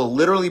history. It will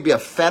literally be a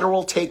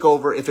federal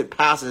takeover if it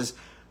passes.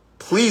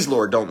 Please,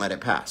 Lord, don't let it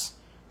pass.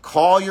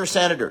 Call your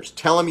senators.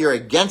 Tell them you're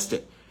against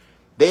it.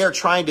 They are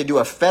trying to do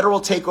a federal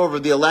takeover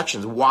of the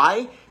elections.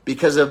 Why?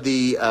 Because of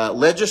the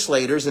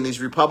legislators in these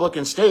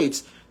Republican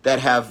states that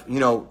have,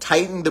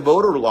 tightened the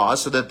voter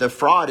laws so that the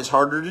fraud is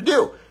harder to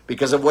do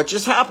because of what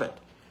just happened.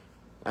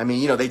 I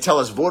mean, they tell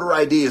us voter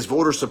ID is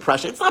voter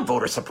suppression. It's not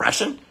voter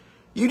suppression.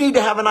 You need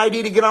to have an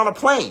ID to get on a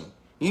plane.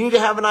 You need to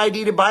have an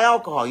ID to buy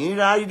alcohol. You need an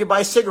ID to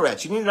buy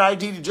cigarettes. You need an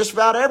ID to just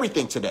about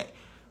everything today.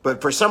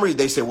 But for some reason,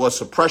 they say, well, it's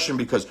suppression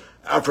because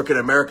African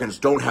Americans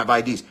don't have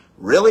IDs.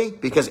 Really?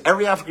 Because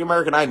every African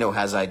American I know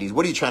has IDs.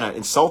 What are you trying to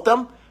insult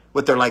them?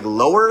 What, they're like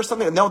lower or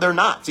something? No, they're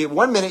not. See,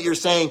 1 minute you're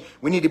saying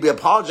we need to be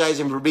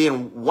apologizing for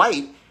being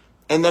white,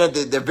 and then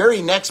at the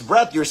very next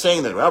breath you're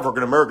saying that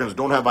African Americans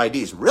don't have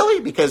IDs.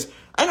 Really? Because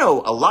I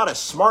know a lot of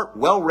smart,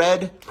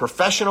 well-read,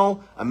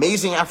 professional,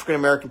 amazing African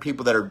American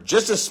people that are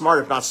just as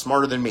smart, if not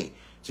smarter than me.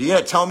 So you're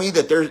going to tell me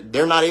that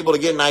they're not able to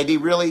get an ID?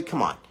 Really?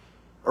 Come on.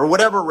 Or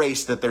whatever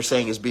race that they're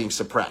saying is being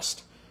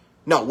suppressed.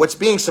 No, what's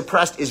being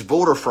suppressed is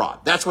voter fraud.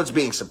 That's what's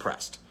being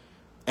suppressed.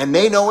 And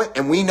they know it,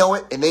 and we know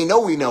it, and they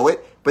know we know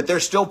it, but they're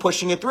still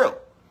pushing it through.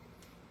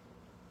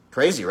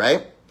 Crazy,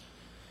 right?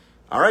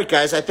 All right,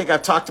 guys, I think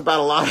I've talked about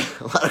a lot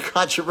of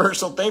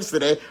controversial things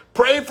today.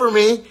 Pray for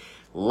me.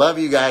 Love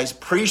you guys.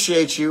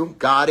 Appreciate you.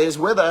 God is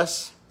with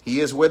us. He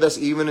is with us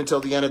even until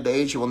the end of the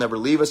age. He will never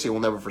leave us. He will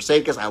never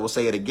forsake us. I will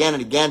say it again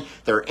and again.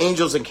 There are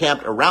angels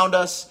encamped around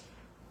us.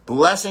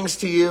 Blessings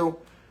to you.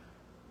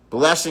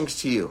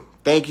 Blessings to you.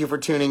 Thank you for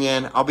tuning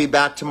in. I'll be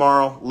back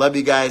tomorrow. Love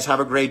you guys. Have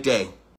a great day.